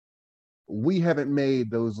 we haven't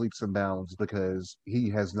made those leaps and bounds because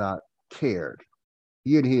he has not cared.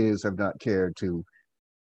 He and his have not cared to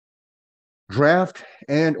draft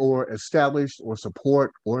and or establish or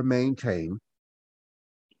support or maintain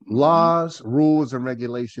laws, rules, and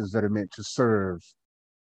regulations that are meant to serve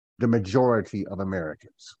the majority of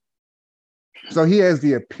Americans. So he has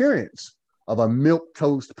the appearance of a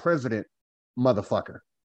milquetoast president motherfucker.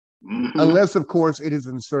 Unless, of course, it is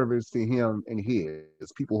in service to him and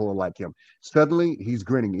his people who are like him. Suddenly, he's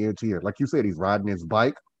grinning ear to ear. Like you said, he's riding his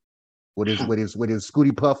bike with his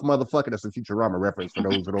Scooty Puff motherfucker. That's a Futurama reference for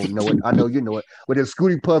those who don't know it. I know you know it. With his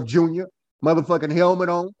Scooty Puff Jr. motherfucking helmet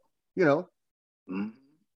on, you know.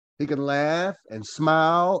 He can laugh and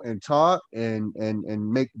smile and talk and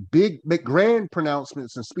make grand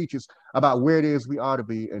pronouncements and speeches about where it is we ought to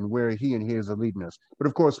be and where he and his are leading us. But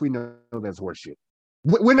of course, we know that's horseshit.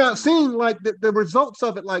 We're not seeing like the results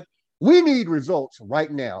of it. Like, we need results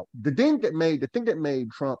right now. The thing that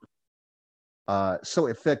made Trump so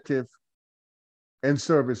effective in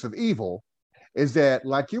service of evil is that,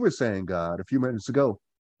 like you were saying, God, a few minutes ago,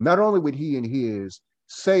 not only would he and his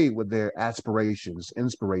say what their aspirations,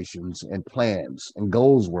 inspirations, and plans and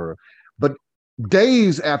goals were, but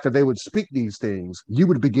days after they would speak these things, you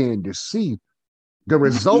would begin to see the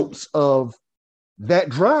results of that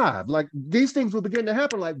drive. Like, these things would begin to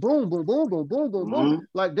happen, like boom, boom, boom, boom, boom, boom, boom.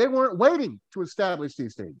 Like, they weren't waiting to establish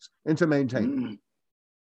these things and to maintain them.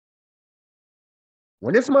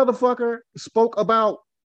 When this motherfucker spoke about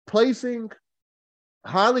placing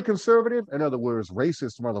highly conservative, in other words,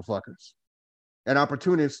 racist motherfuckers, and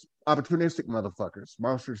opportunistic motherfuckers,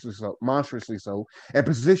 monstrously so, and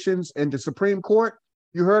positions in the Supreme Court,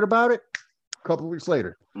 you heard about it? A couple weeks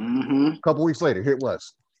later, here it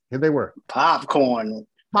was. Here they were. Popcorn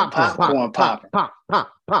popping. Pop.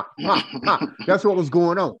 That's what was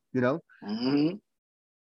going on, you know?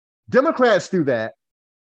 Democrats do that.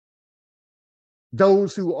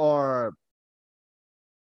 Those who are,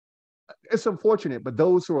 it's unfortunate, but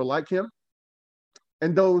those who are like him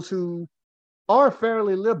and those who are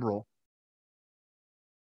fairly liberal,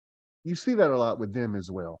 you see that a lot with them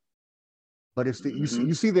as well. But it's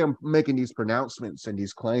you see them making these pronouncements and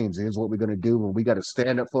these claims. Here's what we're going to do, and we got to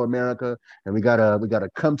stand up for America, and we gotta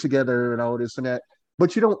come together and all this and that.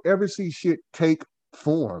 But you don't ever see shit take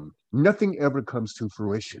form. Nothing ever comes to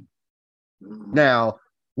fruition. Now,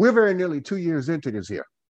 we're very nearly 2 years into this here.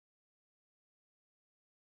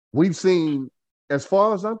 We've seen, as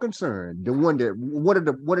far as I'm concerned, one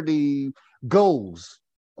of the goals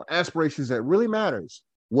or aspirations that really matters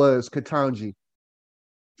was Ketanji.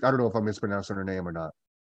 I don't know if I'm mispronouncing her name or not.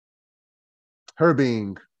 Her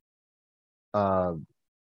being, uh,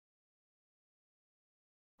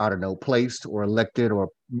 I don't know, placed or elected or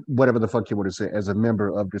whatever the fuck you want to say as a member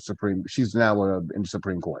of the Supreme. She's now in the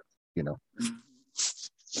Supreme Court, you know.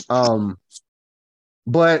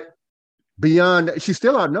 But beyond, she's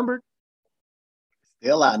still outnumbered.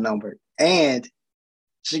 Still outnumbered, and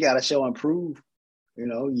she got to show and prove. You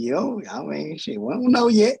know, I mean, shit, we don't know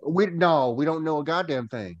yet. We don't know a goddamn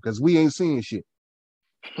thing because we ain't seeing shit.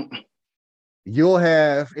 You'll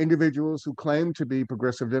have individuals who claim to be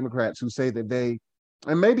progressive Democrats who say that they,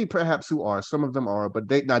 and maybe perhaps who are, some of them are, but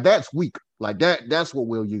now that's weak. Like that's what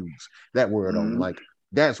we'll use that word on. Like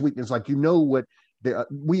that's weakness. Like, you know what,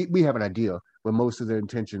 we have an idea what most of their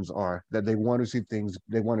intentions are, that they want to see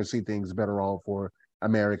things better off for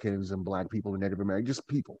Americans and Black people and Native Americans, just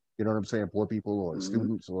people, you know what I'm saying? Poor people or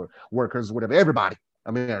students or workers, whatever, everybody,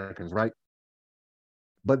 Americans, right?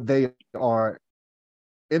 But they are,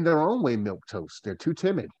 in their own way, milquetoast. They're too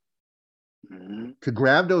timid to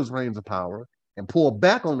grab those reins of power and pull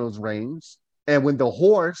back on those reins. And when the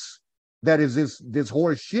horse that is this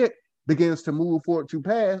horse shit begins to move forward too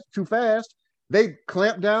fast, they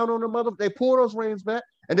clamp down on the mother. They pull those reins back,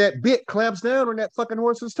 and that bit clamps down on that fucking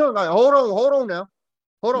horse's tongue. Like, hold on now.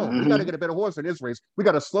 Hold on. We got to get a better horse in this race. We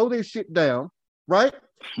got to slow this shit down, right?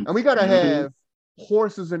 And we got to have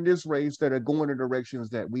horses in this race that are going in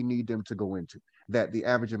directions that we need them to go into, that the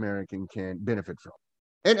average American can benefit from,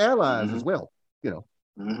 and allies as well. You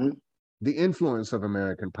know, the influence of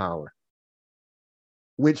American power,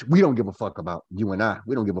 which we don't give a fuck about. You and I,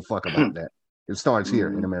 we don't give a fuck about that. It starts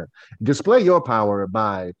here in America. Display your power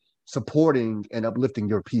by supporting and uplifting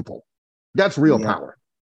your people. That's real power.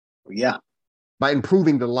 Yeah. By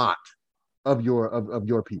improving the lot of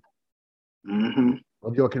your people,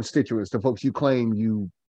 of your constituents, the folks you claim you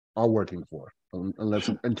are working for,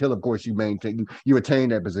 until of course you attain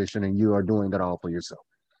that position and you are doing it all for yourself.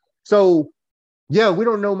 So yeah, we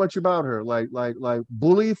don't know much about her. Like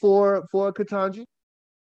bully for Ketanji.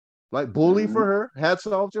 Like bully for her, hats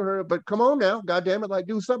off to her. But come on now, goddamn it, like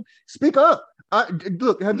do something. Speak up.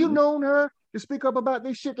 Look, have you known her to speak up about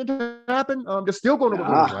this shit that happened? They're still going on with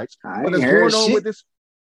women's rights, but it's going on with this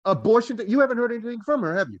abortion. You haven't heard anything from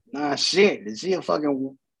her, have you? Nah, shit. Is she a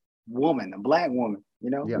fucking woman, a Black woman?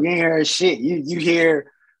 You know, you ain't heard shit. You hear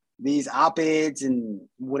these op-eds and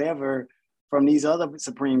whatever from these other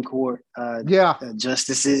Supreme Court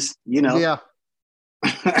justices. You know,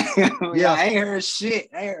 I ain't heard shit.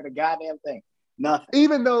 I ain't heard a goddamn thing. Nothing.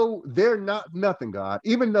 Even though they're not nothing, God.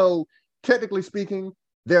 Even though technically speaking,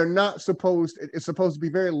 they're not supposed. It's supposed to be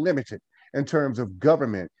very limited in terms of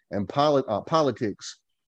government and politics.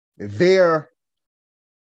 I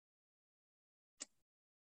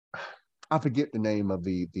forget the name of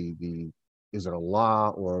the. Is it a law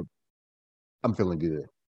or? I'm feeling good.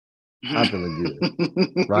 I'm feeling good.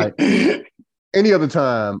 Right. Any other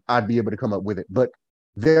time, I'd be able to come up with it, but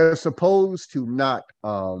they're supposed to not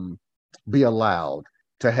be allowed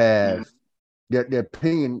to have their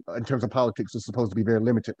opinion in terms of politics is supposed to be very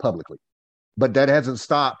limited publicly. But that hasn't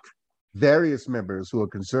stopped various members who are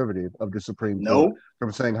conservative of the Supreme Court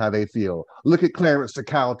from saying how they feel. Look at Clarence to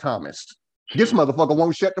Kyle Thomas. This motherfucker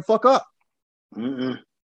won't shut the fuck up.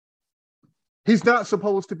 He's not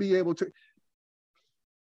supposed to be able to.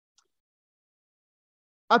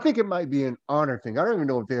 I think it might be an honor thing. I don't even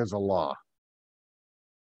know if there's a law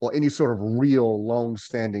or any sort of real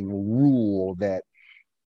long-standing rule that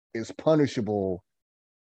is punishable,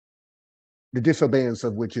 the disobedience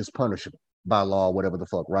of which is punishable by law, whatever the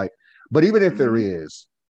fuck, right? But even if there is,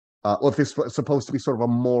 or if it's supposed to be sort of a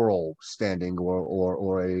moral standing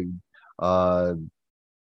or a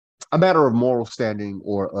matter of moral standing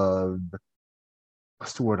or of,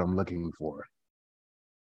 what's the word I'm looking for?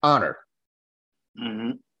 Honor.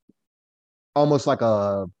 Almost like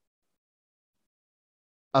a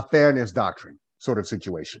fairness doctrine sort of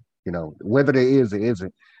situation, you know, whether there is or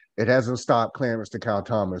isn't, it hasn't stopped Clarence to Kyle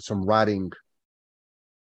Thomas from writing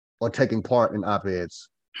or taking part in op-eds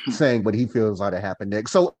saying what he feels like it happened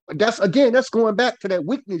next. So that's going back to that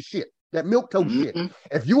weakness shit, that milquetoast shit.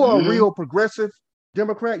 If you are a real progressive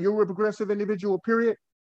Democrat, you're a progressive individual, period,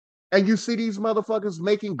 and you see these motherfuckers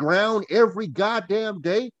making ground every goddamn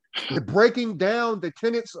day, the breaking down the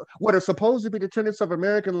tenets, what are supposed to be the tenets of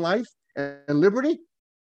American life and liberty,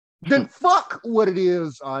 then fuck what it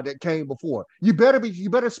is that came before. You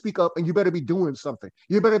better speak up, and you better be doing something.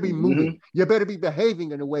 You better be moving. You better be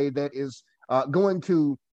behaving in a way that is going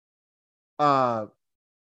to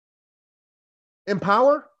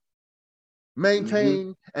empower,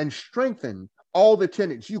 maintain, and strengthen all the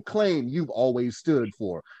tenets you claim you've always stood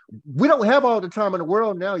for. We don't have all the time in the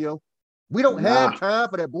world now, yo. We don't have time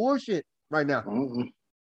for that bullshit right now.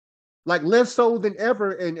 Like less so than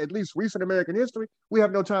ever in at least recent American history, we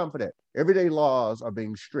have no time for that. Everyday laws are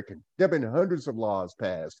being stricken. There have been hundreds of laws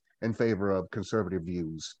passed in favor of conservative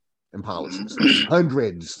views and policies.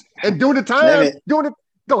 Hundreds. And during the time,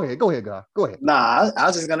 go ahead, God. Go ahead. Nah, I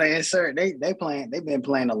was just gonna insert. They've been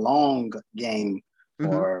playing a long game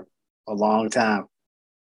for a long time.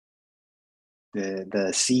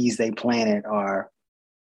 The seeds they planted are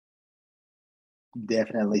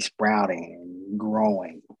definitely sprouting and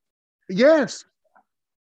growing. Yes.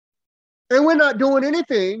 And we're not doing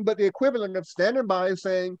anything but the equivalent of standing by and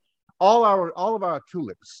saying all of our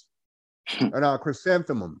tulips and our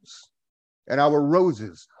chrysanthemums and our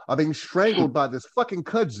roses are being strangled by this fucking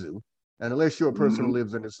kudzu. And unless you're a person who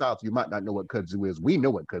lives in the South, you might not know what kudzu is. We know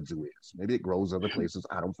what kudzu is. Maybe it grows other places.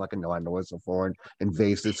 I don't fucking know. I know it's a foreign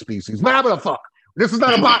invasive species. Whatever the fuck. This is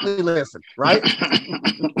not a botany lesson, right?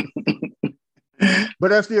 But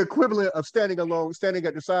that's the equivalent of standing at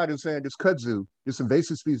the side and saying this kudzu, this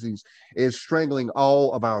invasive species, is strangling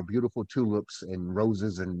all of our beautiful tulips and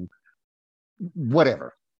roses and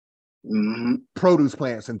whatever, produce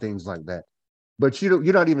plants and things like that. But you're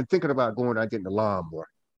not even thinking about going out getting a lawnmower,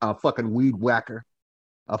 a fucking weed whacker,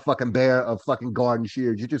 a fucking fucking garden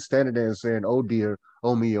shears. You're just standing there and saying, oh dear,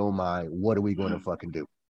 oh me, oh my, what are we going to fucking do?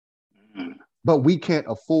 But we can't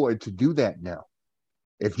afford to do that now.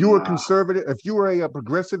 If you're a conservative, if you are a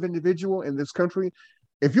progressive individual in this country,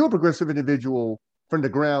 if you're a progressive individual from the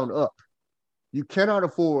ground up, you cannot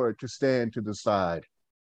afford to stand to the side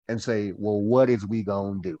and say, well, what is we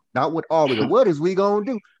going to do? Not what are we going to, what is we going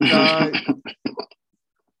to do?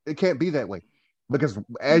 It can't be that way. Because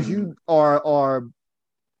as you are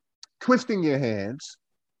twisting your hands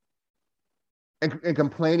and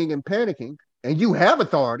complaining and panicking, and you have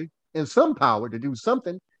authority and some power to do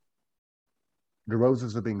something, the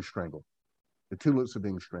roses are being strangled. The tulips are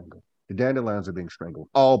being strangled. The dandelions are being strangled.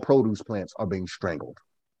 All produce plants are being strangled.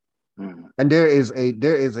 And there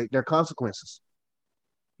are consequences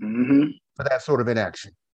for that sort of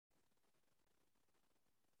inaction.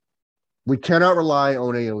 We cannot rely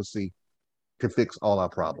on AOC to fix all our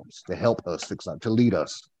problems, to help us to lead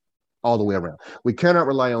us all the way around. We cannot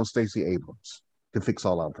rely on Stacey Abrams to fix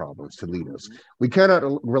all our problems, to lead us. We cannot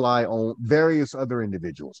rely on various other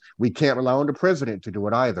individuals. We can't rely on the president to do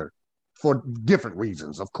it either, for different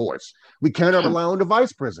reasons, of course. We cannot rely on the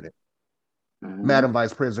vice president, Madam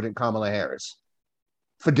Vice President Kamala Harris,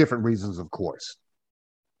 for different reasons, of course.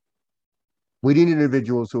 We need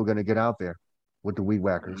individuals who are going to get out there with the weed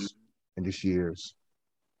whackers and the shears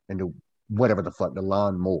and the whatever the fuck, the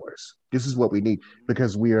lawnmowers. This is what we need,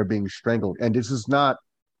 because we are being strangled. And this is not,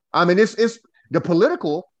 it's the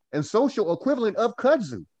political and social equivalent of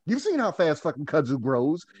kudzu. You've seen how fast fucking kudzu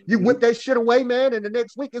grows. You whip that shit away, man, and the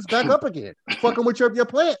next week it's back up again, fucking with your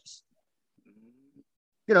plants.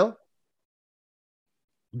 You know,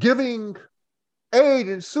 giving aid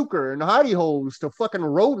and succor and hidey holes to fucking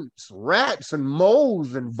rodents, rats and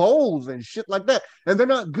moles and voles and shit like that. And they're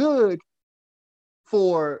not good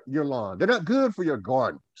for your lawn. They're not good for your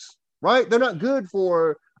gardens, right? They're not good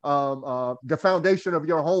for the foundation of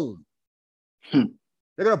your home.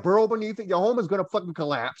 They're gonna burrow beneath it. Your home is gonna fucking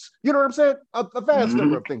collapse. You know what I'm saying? A vast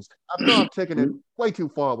number of things. I know I'm taking it way too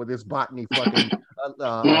far with this botany fucking.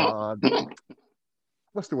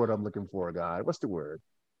 What's the word I'm looking for, guy? What's the word?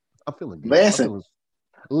 I'm feeling good.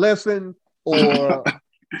 Lesson or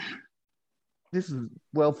this is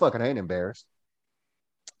fucking. I ain't embarrassed.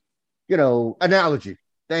 You know, analogy.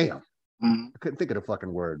 Damn, I couldn't think of the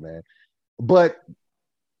fucking word, man. But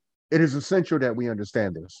it is essential that we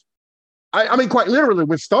understand this. I mean, quite literally,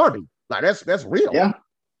 we're starving. Like that's real. Yeah.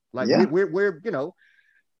 Like we're you know.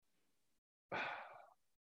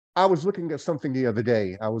 I was looking at something the other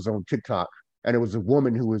day. I was on TikTok, and it was a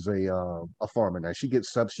woman who was a farmer. Now she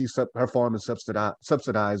gets her farm is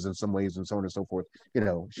subsidized in some ways, and so on and so forth. You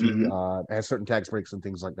know, she has certain tax breaks and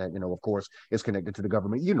things like that. You know, of course, it's connected to the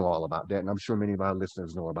government. You know all about that, and I'm sure many of our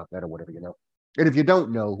listeners know about that or whatever. You know. And if you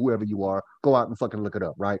don't know, whoever you are, go out and fucking look it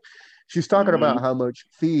up, right? She's talking about how much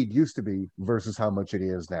feed used to be versus how much it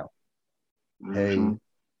is now. Hay,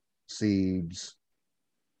 seeds,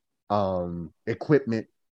 equipment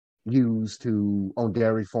used on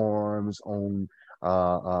dairy farms, on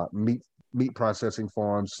meat processing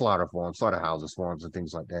farms, slaughterhouses farms, and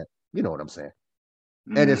things like that. You know what I'm saying?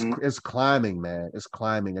 And it's climbing, man. It's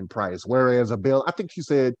climbing in price. Whereas I think she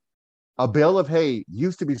said a bale of hay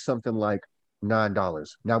used to be something like $9.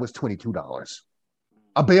 Now it's $22.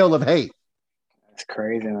 A bale of hay. It's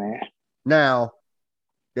crazy, man. Now,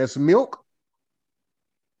 that's milk,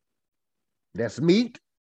 that's meat,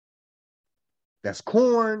 that's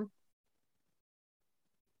corn.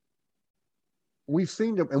 We've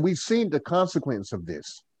seen the consequence of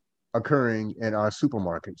this occurring in our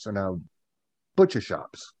supermarkets and our butcher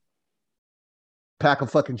shops. Pack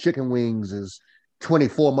of fucking chicken wings is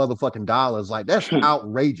 $24 motherfucking dollars. Like, that's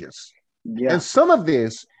outrageous. Yeah. And some of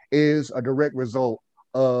this is a direct result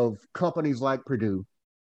of companies like Purdue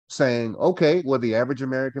saying, okay, well, the average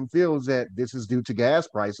American feels that this is due to gas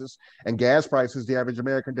prices, and gas prices, the average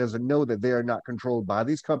American doesn't know that they are not controlled by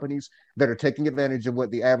these companies that are taking advantage of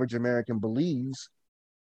what the average American believes,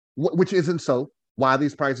 which isn't so, why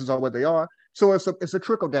these prices are what they are. So it's a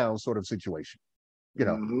trickle down sort of situation. You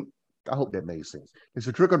know, mm-hmm. I hope that made sense. It's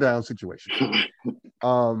a trickle down situation.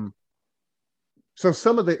 So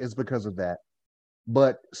some of it is because of that,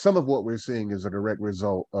 but some of what we're seeing is a direct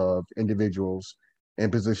result of individuals in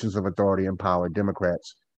positions of authority and power,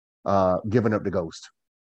 Democrats, giving up the ghost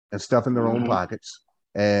and stuffing their own pockets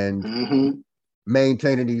and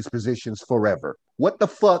maintaining these positions forever. What the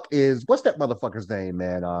fuck what's that motherfucker's name,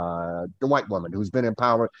 man? The white woman who's been in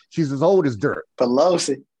power. She's as old as dirt.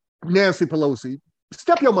 Nancy Pelosi.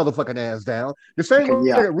 Step your motherfucking ass down. The same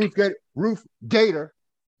way that Ruth Gator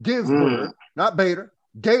Ginsburg, not Bader,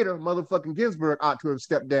 Gator motherfucking Ginsburg ought to have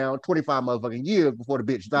stepped down 25 motherfucking years before the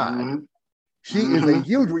bitch died. She is a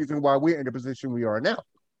huge reason why we're in the position we are now.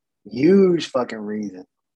 Huge fucking reason.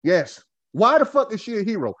 Yes. Why the fuck is she a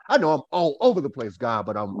hero? I know I'm all over the place, God,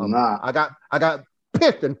 but I got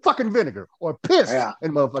pissed in fucking vinegar or pissed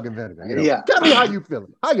in motherfucking vinegar. You know? Tell me how you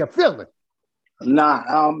feeling. How you feeling? Nah,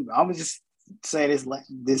 I'm gonna just say this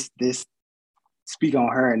speak on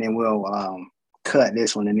her, and then we'll cut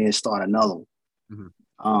this one and then start another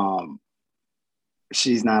one.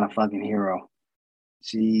 She's not a fucking hero.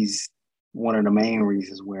 She's one of the main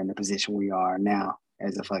reasons we're in the position we are now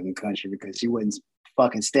as a fucking country, because she wouldn't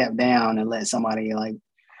fucking step down and let somebody like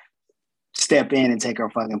step in and take her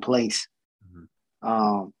fucking place.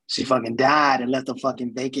 She fucking died and left a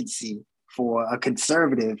fucking vacancy for a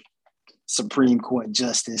conservative Supreme Court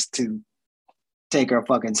justice to take her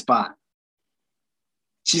fucking spot.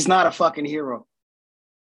 She's not a fucking hero.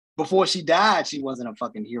 Before she died, she wasn't a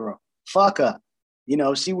fucking hero. Fuck her. You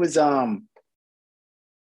know, she was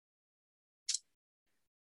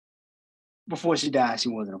before she died, she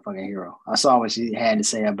wasn't a fucking hero. I saw what she had to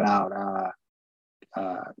say about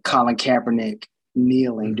Colin Kaepernick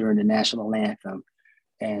kneeling during the national anthem,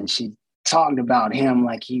 and she talked about him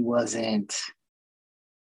like he wasn't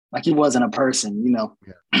a person. You know,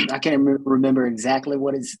 I can't remember exactly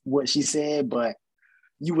what she said, but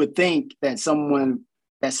you would think that someone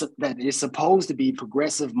that is supposed to be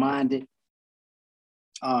progressive minded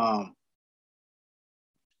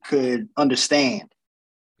could understand.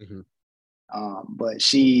 But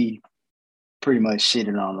she pretty much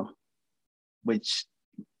shitted on them, which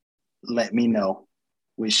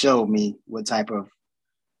showed me what type of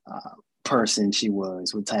person she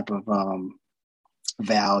was, what type of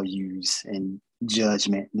values and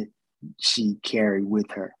judgment that she carried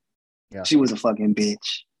with her. Yeah. She was a fucking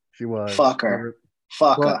bitch. She was. Fuck her.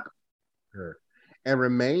 Fuck her. And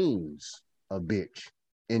remains a bitch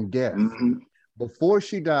in death. Before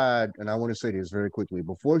she died, and I want to say this very quickly,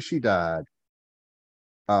 before she died,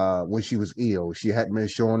 when she was ill, she hadn't been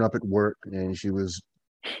showing up at work, and she was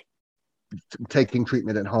taking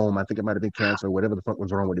treatment at home. I think it might have been cancer or whatever the fuck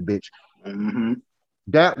was wrong with the bitch.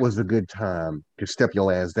 That was a good time to step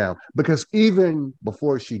your ass down, because even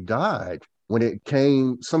before she died, when it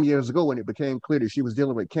came some years ago, when it became clear that she was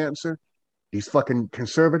dealing with cancer, these fucking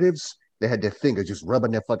conservatives, they had their fingers just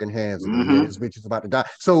rubbing their fucking hands. And this bitch is about to die.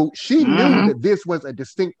 So she knew that this was a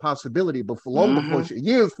distinct possibility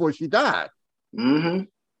years before she died. That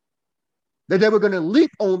they were going to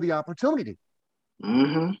leap on the opportunity.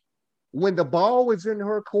 When the ball was in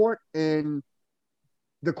her court, and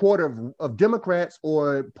the court of Democrats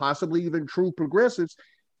or possibly even true progressives,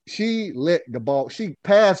 she let the ball, she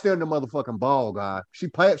passed in the motherfucking ball, God. She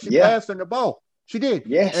passed in the ball. She did.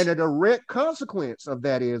 Yes. And a direct consequence of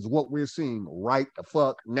that is what we're seeing right the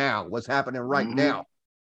fuck now, what's happening right now.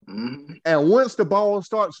 And once the ball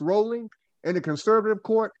starts rolling in the conservative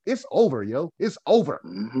court, it's over, yo. It's over.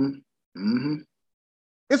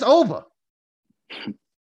 It's over.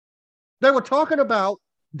 They were talking about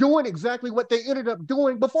doing exactly what they ended up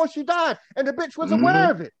doing before she died, and the bitch was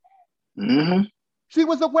aware of it. She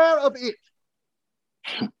was aware of it.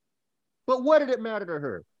 But what did it matter to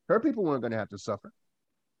her? Her people weren't going to have to suffer.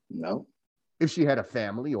 No. If she had a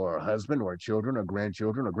family or a husband or children or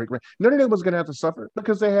grandchildren or great-grand, none of them was going to have to suffer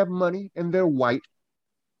because they have money and they're white.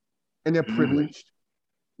 and they're privileged.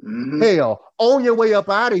 Hell, on your way up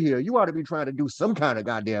out of here, you ought to be trying to do some kind of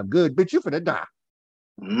goddamn good, bitch. You finna die.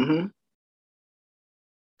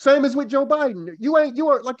 Same as with Joe Biden. You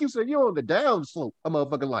are, like you said, you're on the down slope of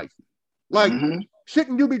motherfucking life. Like,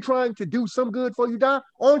 shouldn't you be trying to do some good before you die?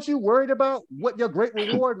 Aren't you worried about what your great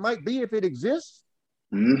reward might be if it exists?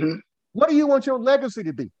 What do you want your legacy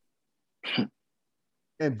to be?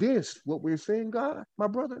 And this, what we're seeing, God, my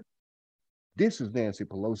brother, this is Nancy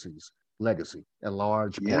Pelosi's legacy, in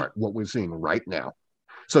large part, what we're seeing right now.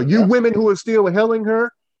 So you women who are still hailing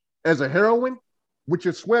her as a heroine with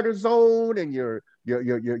your sweaters on and your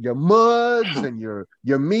mugs and your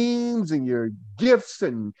memes and your gifts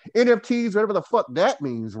and NFTs, whatever the fuck that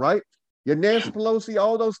means, right? Your Nancy Pelosi,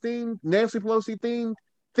 all those things, Nancy Pelosi themed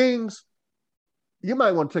things, you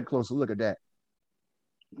might want to take a closer look at that.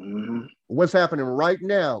 What's happening right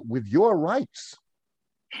now with your rights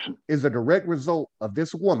is a direct result of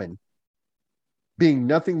this woman being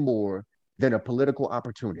nothing more than a political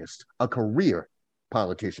opportunist, a career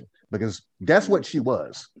politician, because that's what she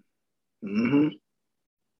was.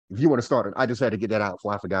 If you want to start it, I just had to get that out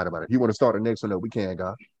before I forgot about it. If you want to start the next one, we can,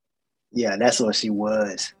 God. Yeah, that's what she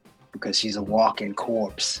was, because she's a walking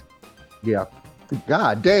corpse. Yeah.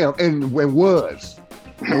 God damn. And when was.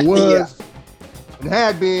 And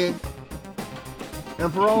had been.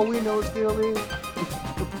 And for all we know, still is.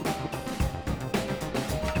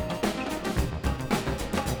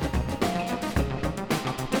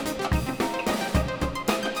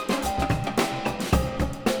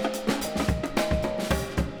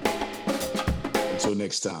 Until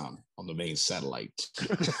next time on the main satellite.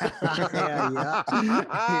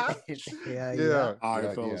 Yeah. All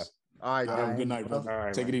right, fellas. All right, have a good night, brother. All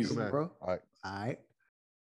right, take it easy, bro. All right. All right.